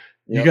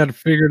 You got to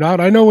figure it out.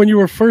 I know when you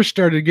were first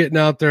started getting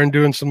out there and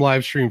doing some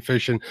live stream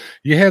fishing,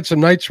 you had some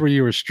nights where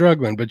you were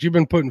struggling, but you've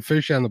been putting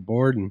fish on the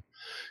board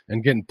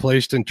and getting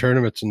placed in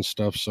tournaments and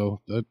stuff.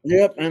 So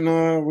yep, and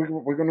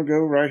we're gonna go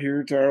right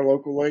here to our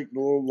local lake,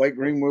 the little Lake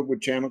Greenwood, with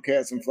channel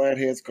cats and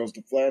flatheads, because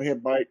the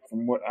flathead bite,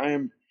 from what I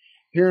am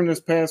hearing this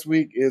past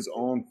week, is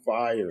on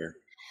fire.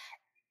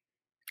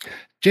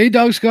 J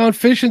Dog's gone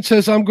fishing,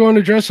 says I'm going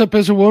to dress up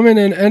as a woman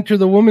and enter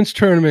the women's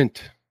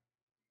tournament.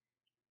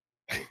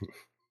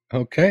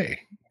 Okay.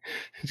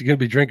 He's going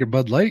to be drinking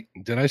Bud Light.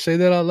 Did I say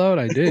that out loud?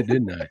 I did,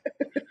 didn't I?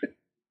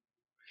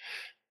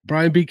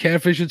 Brian B.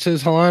 Catfish, it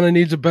says Halana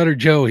needs a better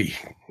Joey.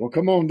 Well,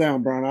 come on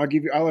down, Brian.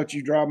 I'll let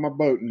you drive my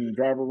boat and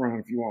drive around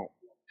if you want.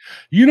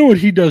 You know what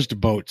he does to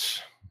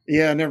boats.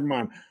 Yeah, never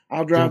mind.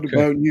 I'll drive the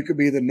boat and you could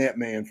be the net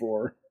man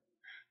for her.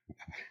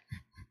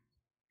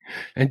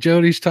 And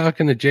Jody's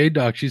talking to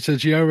J-Dog. She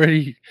says, you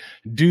already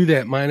do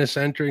that minus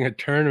entering a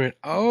tournament.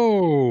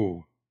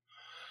 Oh.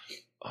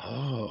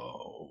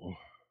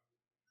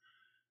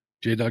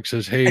 J-Dog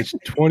says, hey, it's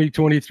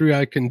 2023.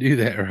 I can do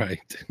that, right?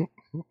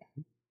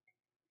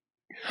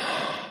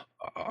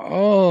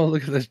 Oh,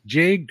 look at this.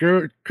 J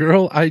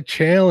girl, I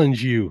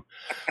challenge you.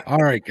 All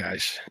right,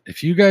 guys.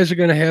 If you guys are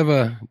going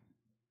to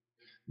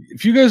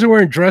if you guys are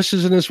wearing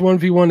dresses in this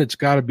 1v1, it's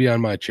got to be on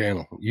my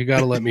channel. You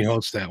got to let me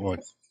host that one.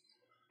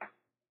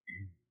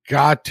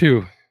 Got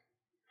to.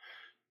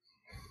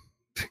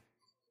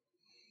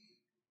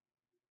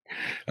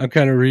 I'm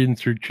kind of reading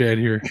through chat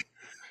here.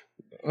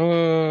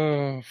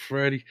 Oh,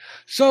 Freddie.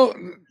 So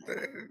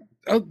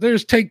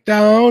there's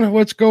Takedown.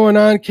 What's going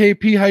on,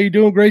 KP? How you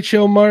doing? Great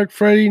show, Mark,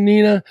 Freddie,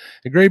 Nina.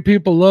 The great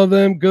people love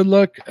them. Good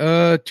luck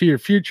to your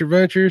future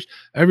ventures.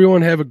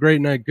 Everyone have a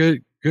great night.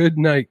 Good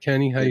night,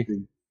 Kenny. How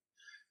you?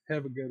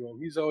 Have a good one.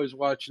 He's always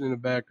watching in the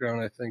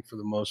background, I think, for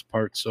the most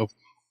part. So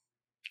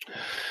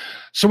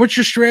what's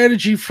your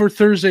strategy for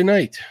Thursday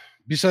night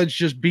besides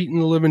just beating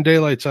the living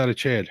daylights out of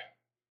Chad?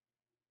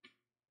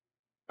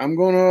 I'm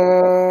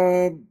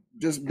gonna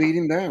just beat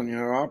him down. You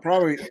know, I'll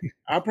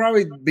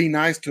probably be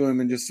nice to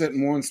him and just sit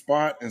in one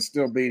spot and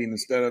still beat him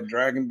instead of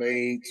dragging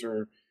baits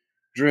or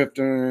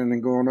drifting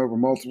and going over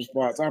multiple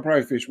spots. I'll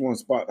probably fish one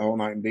spot the whole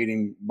night and beat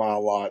him by a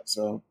lot.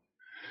 So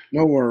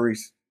no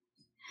worries.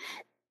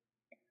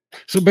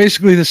 So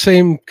basically the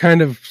same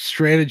kind of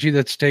strategy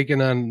that's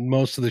taken on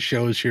most of the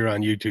shows here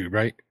on YouTube,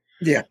 right?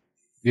 Yeah.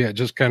 Yeah,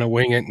 just kind of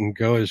wing it and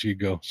go as you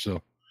go.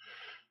 So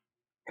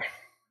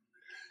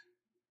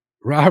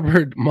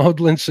Robert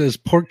Maudlin says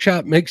pork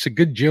chop makes a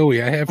good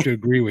Joey. I have to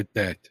agree with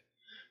that.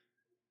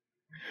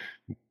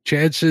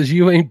 Chad says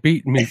you ain't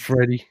beating me,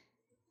 Freddie.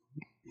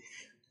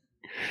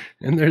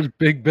 And there's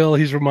Big Bill.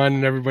 He's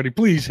reminding everybody,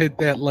 please hit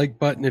that like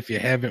button. If you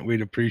haven't,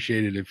 we'd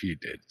appreciate it if you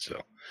did.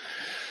 So,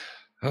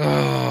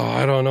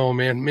 I don't know,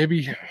 man.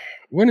 Maybe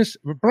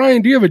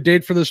Brian, do you have a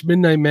date for this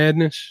Midnight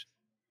Madness?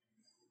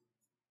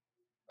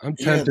 I'm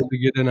tempted to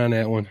get in on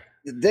that one.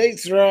 The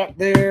dates are out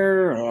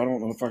there. I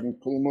don't know if I can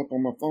pull them up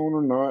on my phone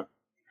or not.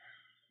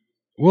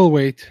 We'll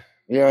wait.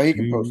 Yeah, he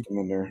can post them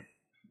in there.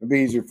 It'd be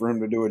easier for him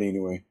to do it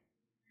anyway.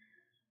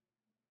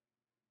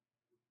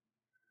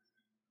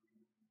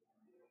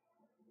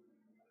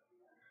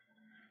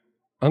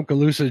 Uncle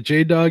Lou says,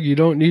 J-Dog, you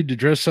don't need to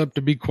dress up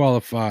to be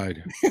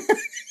qualified.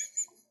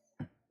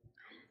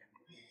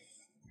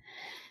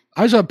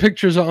 I saw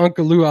pictures of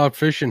Uncle Lou out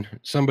fishing.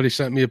 Somebody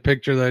sent me a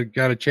picture that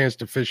got a chance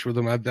to fish with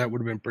him. That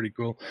would have been pretty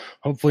cool.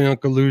 Hopefully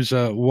Uncle Lou's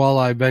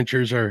walleye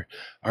ventures are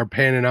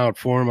panning out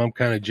for him. I'm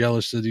kind of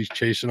jealous that he's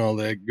chasing all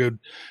that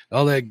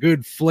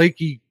good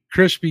flaky,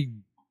 crispy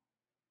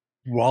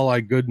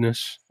walleye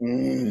goodness.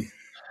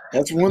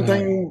 That's one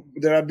thing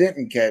that I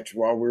didn't catch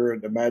while we were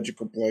at the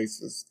magical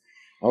places.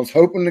 I was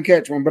hoping to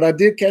catch one, but I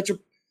did catch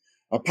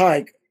a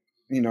pike.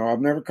 You know, I've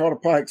never caught a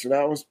pike, so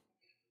that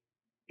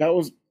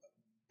was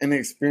an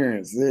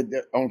experience.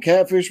 On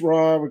catfish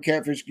rod with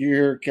catfish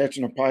gear,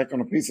 catching a pike on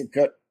a piece of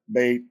cut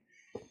bait.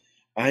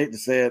 I hate to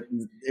say it,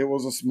 it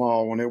was a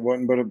small one. It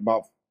wasn't but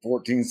about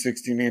 14,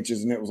 16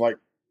 inches, and it was like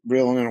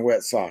reeling in a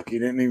wet sock. He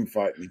didn't even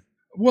fight me.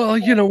 Well,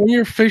 you know, when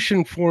you're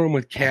fishing for them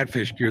with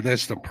catfish gear,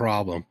 that's the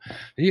problem.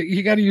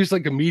 You got to use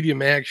like a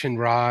medium action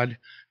rod,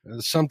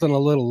 something a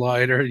little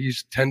lighter.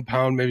 Use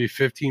 10-pound, maybe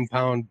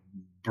 15-pound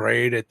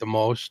braid at the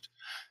most,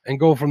 and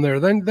go from there.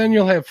 Then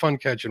you'll have fun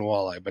catching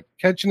walleye. But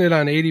catching it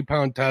on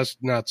 80-pound test,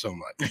 not so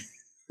much.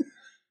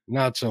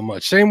 Not so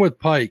much. Same with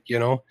pike. You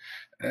know,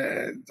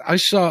 I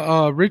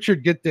saw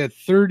Richard get that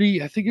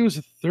 30. I think it was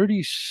a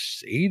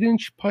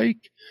 38-inch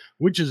pike,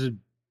 which is a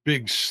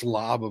big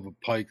slob of a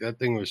pike. That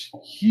thing was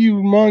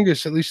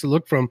humongous, at least to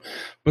look from.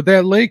 But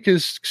that lake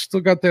has still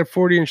got that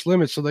 40-inch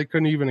limit, so they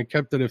couldn't even have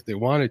kept it if they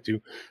wanted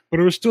to. But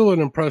it was still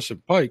an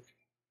impressive pike.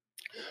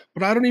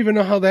 But I don't even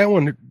know how that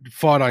one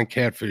fought on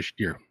catfish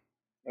gear.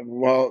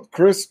 Well,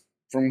 Chris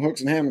from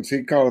Hooks and Hammocks,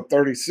 he caught a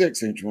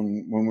 36-inch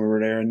when we were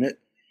there, and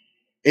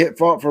it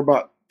fought for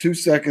about 2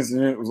 seconds,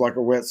 and then it was like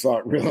a wet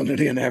sock reeling it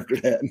in after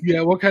that.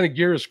 Yeah, what kind of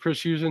gear is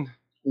Chris using?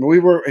 He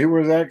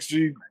was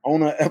actually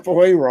on a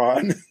FOA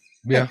rod.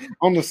 Yeah.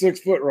 On the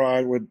 6-foot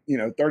rod with,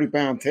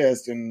 30-pound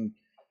test and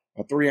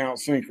a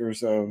 3-ounce sinker.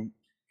 So,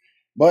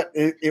 but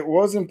it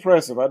was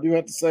impressive. I do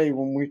have to say,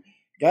 when we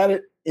got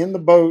it in the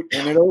boat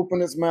and it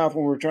opened its mouth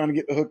when we were trying to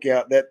get the hook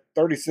out, that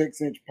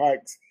 36-inch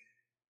pike's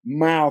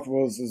mouth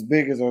was as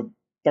big as a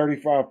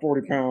 35,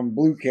 40-pound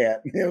blue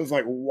cat. It was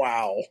like,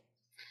 wow.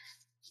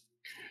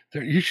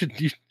 You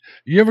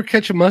ever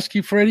catch a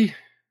muskie, Freddie?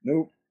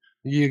 Nope.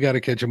 You got to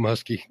catch a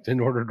muskie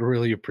in order to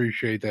really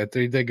appreciate that.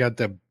 They got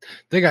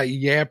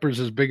yappers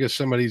as big as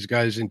some of these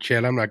guys in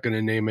chat. I'm not going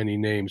to name any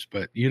names,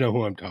 but you know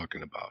who I'm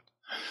talking about.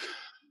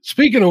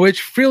 Speaking of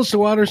which, Fields to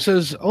Water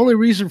says only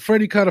reason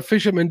Freddie caught a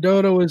fish at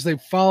Mendota is they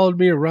followed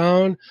me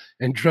around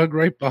and drug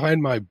right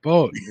behind my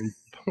boat and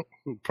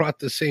brought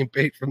the same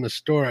bait from the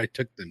store I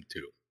took them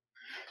to.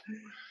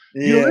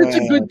 That's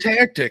a Yeah. good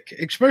tactic,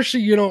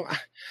 especially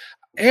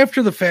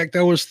after the fact.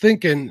 I was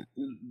thinking,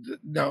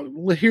 now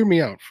hear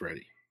me out,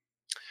 Freddie.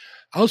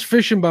 I was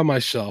fishing by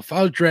myself.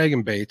 I was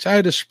dragging baits. I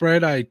had a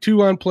spread. I had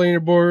 2 on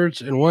planer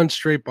boards and 1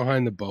 straight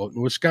behind the boat.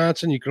 In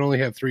Wisconsin, you can only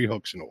have 3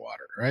 hooks in the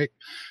water, right?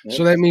 Yep.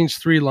 So that means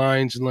 3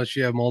 lines unless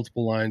you have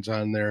multiple lines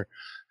on there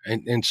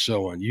and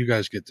so on. You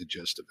guys get the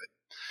gist of it.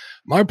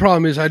 My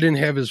problem is I didn't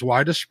have as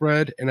wide a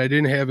spread and I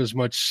didn't have as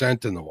much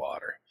scent in the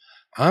water.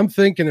 I'm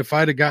thinking if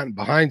I'd have gotten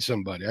behind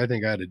somebody, I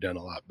think I'd have done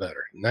a lot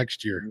better.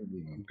 Next year,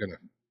 I'm going to.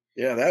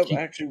 Yeah, that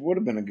actually would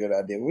have been a good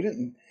idea.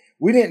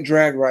 We didn't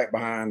drag right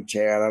behind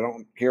Chad. I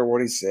don't care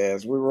what he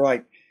says. We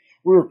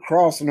were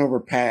crossing over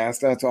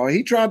past. That's all.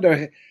 He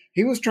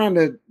was trying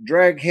to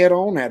drag head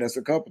on at us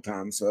a couple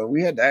times. So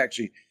we had to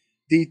actually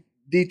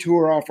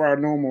detour off our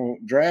normal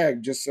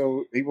drag just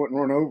so he wouldn't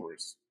run over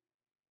us.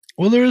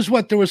 Well, there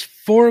was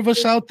 4 of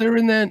us out there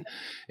in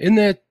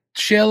that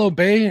shallow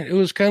bay. It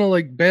was kind of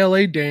like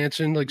ballet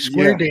dancing, like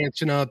square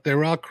dancing out there.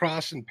 We're all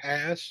crossing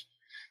paths.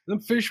 Them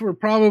fish were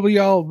probably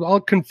all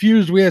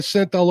confused. We had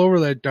scent all over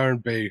that darn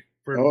bay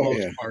for the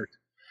most part.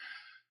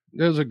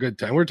 It was a good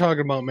time. We're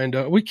talking about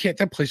Mendota. We can't.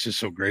 That place is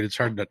so great. It's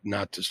hard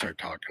not to start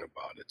talking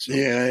about it. So.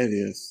 Yeah, it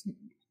is.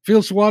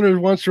 Fields Water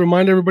wants to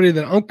remind everybody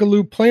that Uncle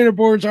Lou planer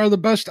boards are the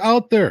best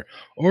out there.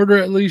 Order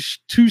at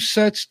least 2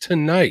 sets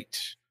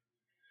tonight.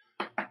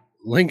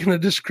 Link in the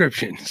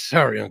description.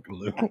 Sorry, Uncle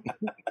Lou.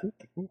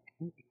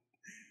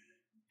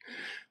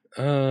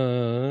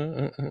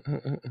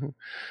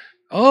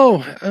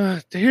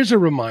 Here's a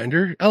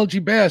reminder.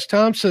 LG Bass.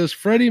 Tom says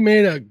Freddie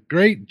made a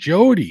great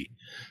Jody,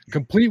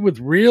 complete with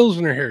reels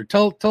in her hair.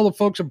 Tell the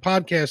folks in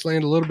podcast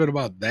land a little bit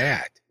about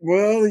that.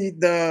 Well,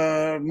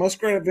 the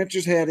Muskrat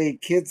Adventures had a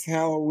kids'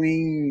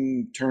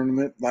 Halloween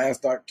tournament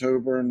last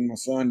October, and my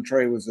son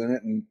Trey was in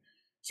it, and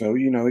so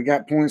he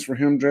got points for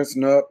him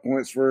dressing up,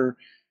 points for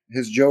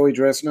his Joey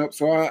dressing up.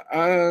 So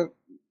I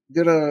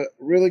did a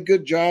really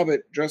good job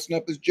at dressing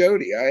up as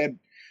Jody. I had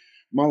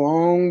my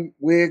long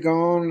wig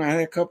on. I had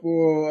a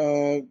couple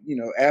of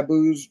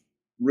abus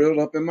reeled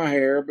up in my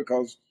hair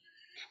because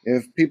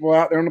if people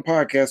out there on the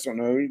podcast don't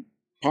know,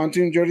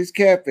 Pontoon Jody's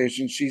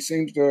catfishing. She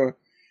seems to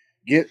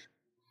get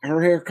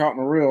her hair caught in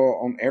a reel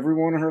on every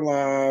one of her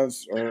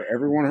lives or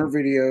every one of her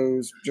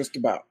videos, just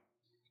about.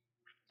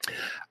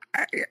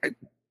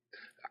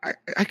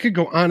 I could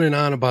go on and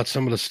on about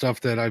some of the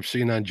stuff that I've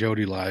seen on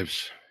Jody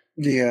lives.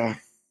 Yeah,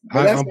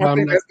 but I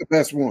think that's the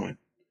best one.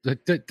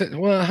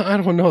 Well, I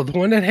don't know. The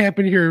one that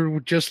happened here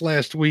just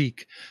last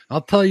week,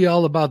 I'll tell you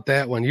all about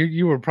that one.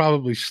 You were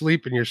probably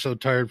sleeping. You're so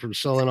tired from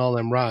selling all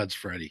them rods,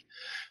 Freddie.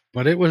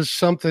 But it was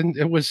something.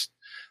 It was.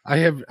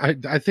 I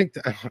think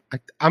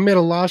I'm at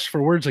a loss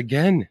for words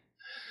again.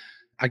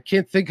 I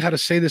can't think how to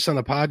say this on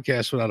the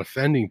podcast without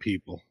offending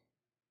people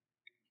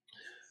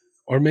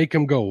or make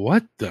them go,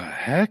 "What the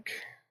heck?"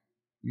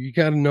 You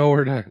got to know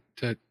where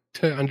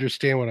to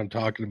understand what I'm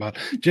talking about.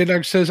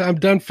 J-Dog says, I'm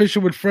done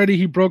fishing with Freddie.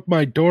 He broke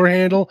my door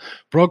handle,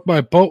 broke my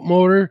boat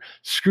motor,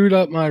 screwed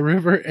up my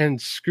river, and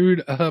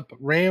screwed up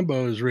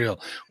Rambo's reel.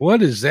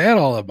 What is that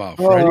all about,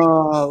 Freddie?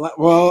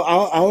 Well,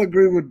 I'll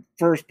agree with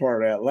first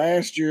part of that.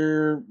 Last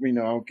year,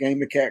 I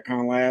came to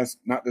CatCon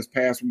not this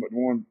past one, but the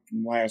one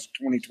from last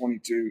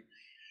 2022.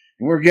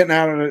 And we're getting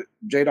out of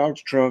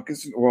J-Dog's truck.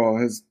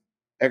 His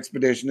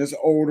Expedition. This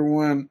older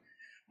one.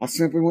 I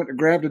simply went to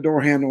grab the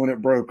door handle and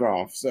it broke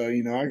off. So,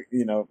 I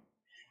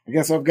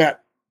guess I've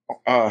got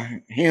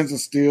hands of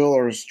steel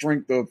or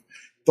strength of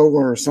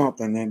Thor or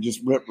something, and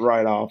just ripped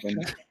right off.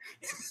 And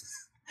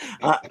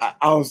I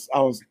was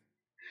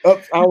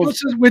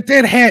with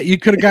that hat. You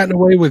could have gotten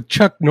away with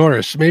Chuck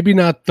Norris, maybe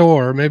not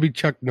Thor, maybe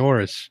Chuck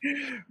Norris.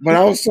 But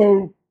I was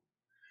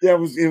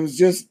it was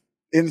just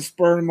in the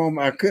spur of the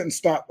moment. I couldn't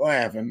stop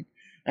laughing.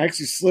 I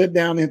actually slid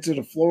down into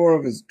the floor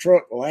of his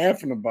truck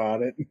laughing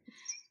about it.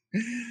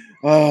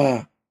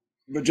 But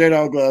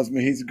J-Dog loves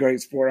me. He's a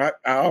great sport.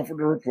 I offered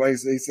to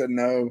replace it. He said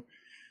no.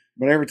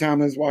 But every time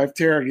his wife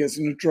Tara gets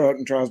in the truck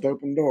and tries to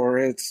open the door,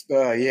 it's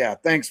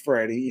thanks,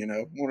 Freddie.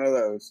 One of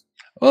those.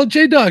 Well,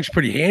 J-Dog's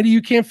pretty handy.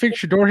 You can't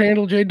fix your door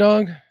handle,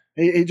 J-Dog?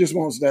 He just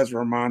wants that as a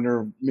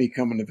reminder of me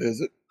coming to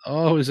visit.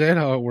 Oh, is that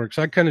how it works?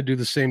 I kind of do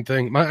the same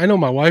thing. I know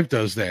my wife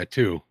does that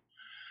too.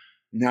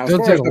 Now, as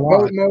far as the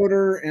boat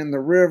motor and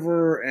the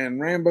river and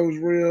Rambo's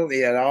reel,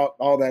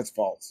 all that's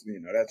false.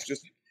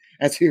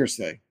 That's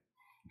hearsay.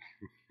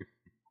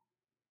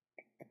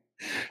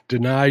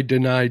 Deny.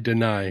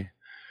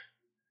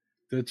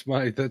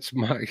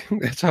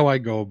 That's how I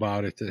go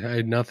about it. I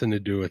had nothing to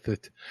do with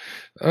it.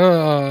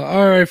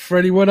 All right,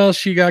 Freddie, what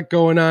else you got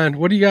going on?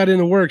 What do you got in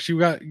the works? You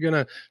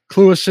gonna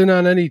clue us in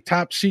on any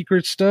top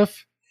secret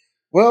stuff?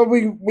 Well,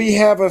 we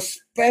have a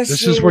special.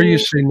 This is where you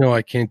say no.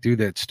 I can't do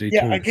that. Stay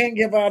tuned. I can't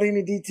give out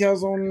any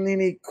details on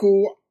any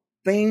cool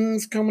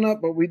things coming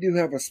up, but we do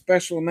have a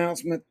special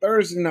announcement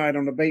Thursday night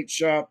on the bait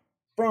shop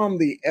from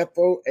the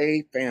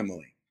FOA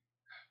family.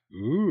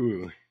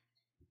 Ooh.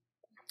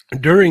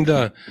 During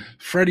the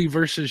Freddie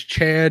versus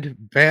Chad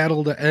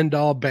battle to end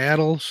all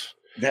battles.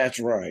 That's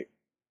right.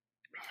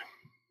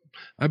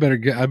 I better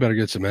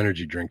get some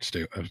energy drinks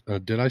too.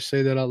 Did I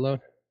say that out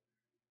loud?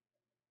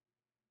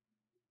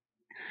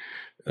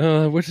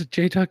 What's it?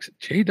 J Dog?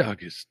 J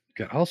Dog is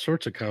got all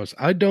sorts of comments.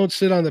 I don't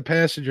sit on the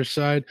passenger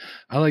side.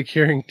 I like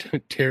hearing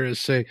Tara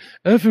say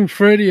 "F and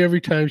Freddie"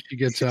 every time she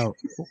gets out.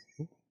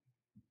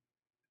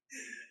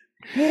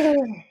 Well,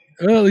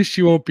 at least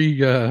she won't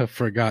be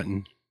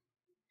forgotten.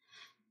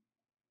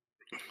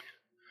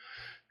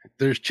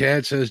 There's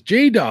Chad says,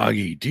 J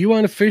Doggy, do you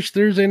want to fish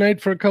Thursday night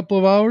for a couple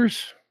of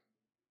hours?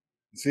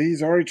 See,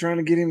 he's already trying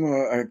to get him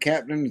a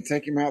captain to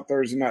take him out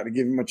Thursday night to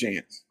give him a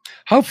chance.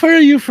 How far are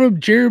you from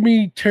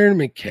Jeremy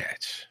Tournament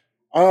Cats?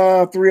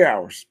 3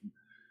 hours.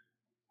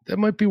 That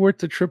might be worth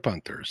the trip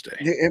on Thursday.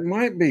 It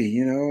might be,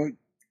 you know,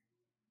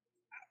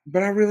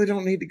 but I really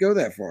don't need to go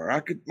that far.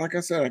 I could, like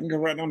I said, I can go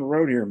right down the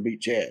road here and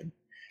beat Chad.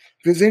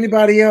 If it's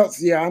anybody else,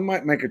 yeah, I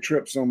might make a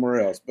trip somewhere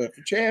else. But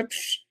for Chad,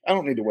 I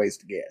don't need to waste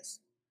the gas.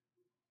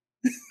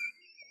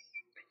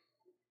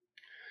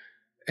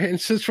 And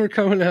since we're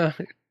coming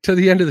to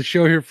the end of the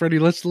show here, Freddie,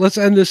 let's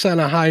end this on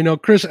a high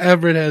note. Chris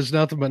Everett has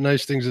nothing but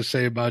nice things to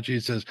say about you. He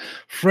says,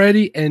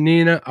 Freddie and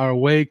Nina are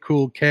way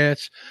cool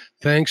cats.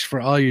 Thanks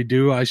for all you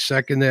do. I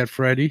second that,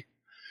 Freddie.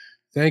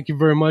 Thank you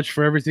very much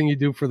for everything you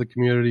do for the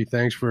community.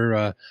 Thanks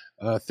for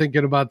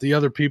thinking about the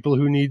other people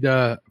who need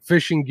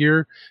fishing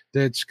gear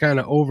that's kind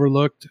of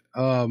overlooked,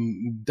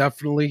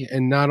 definitely.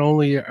 And not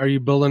only are you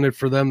building it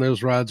for them,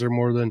 those rods are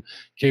more than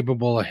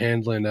capable of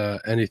handling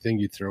anything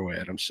you throw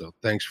at them. So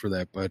thanks for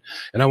that, bud.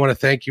 And I want to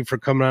thank you for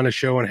coming on the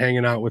show and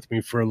hanging out with me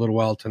for a little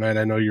while tonight.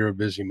 I know you're a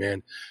busy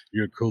man.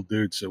 You're a cool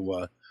dude.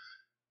 So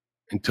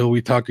until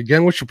we talk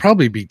again, which will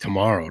probably be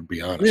tomorrow, to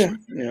be honest.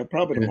 Yeah,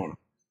 probably tomorrow.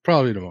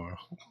 Probably tomorrow.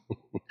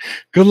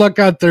 Good luck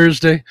on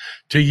Thursday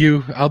to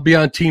you. I'll be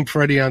on Team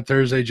Freddie on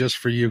Thursday just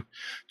for you,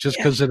 just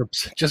because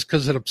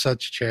it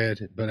upsets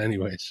Chad. But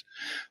anyways,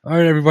 all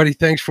right, everybody.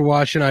 Thanks for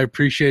watching. I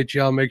appreciate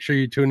y'all. Make sure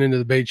you tune into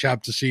the bait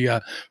shop to see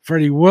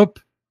Freddie whoop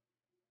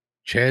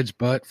Chad's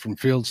butt from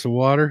Fields to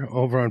Water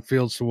over on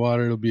Fields to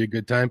Water. It'll be a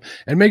good time.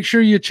 And make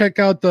sure you check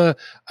out the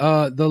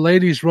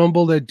ladies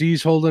rumble that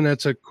Dee's holding.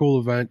 That's a cool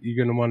event. You're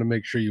going to want to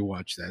make sure you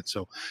watch that.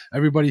 So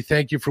everybody,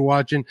 thank you for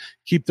watching.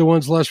 Keep the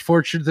ones less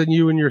fortunate than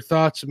you in your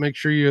thoughts, and make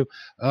sure you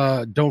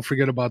don't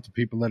forget about the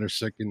people that are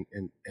sick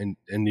and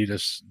need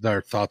us,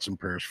 their thoughts and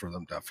prayers for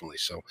them. Definitely.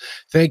 So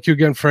thank you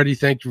again, Freddie.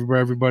 Thank you for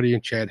everybody,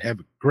 and Chad. Have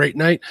a great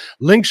night.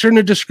 Links are in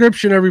the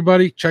description,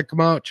 everybody. Check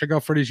them out. Check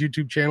out Freddie's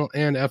YouTube channel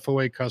and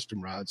FOA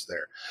Custom Rods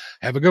there.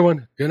 Have a good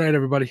one. Good night,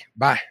 everybody.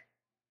 Bye.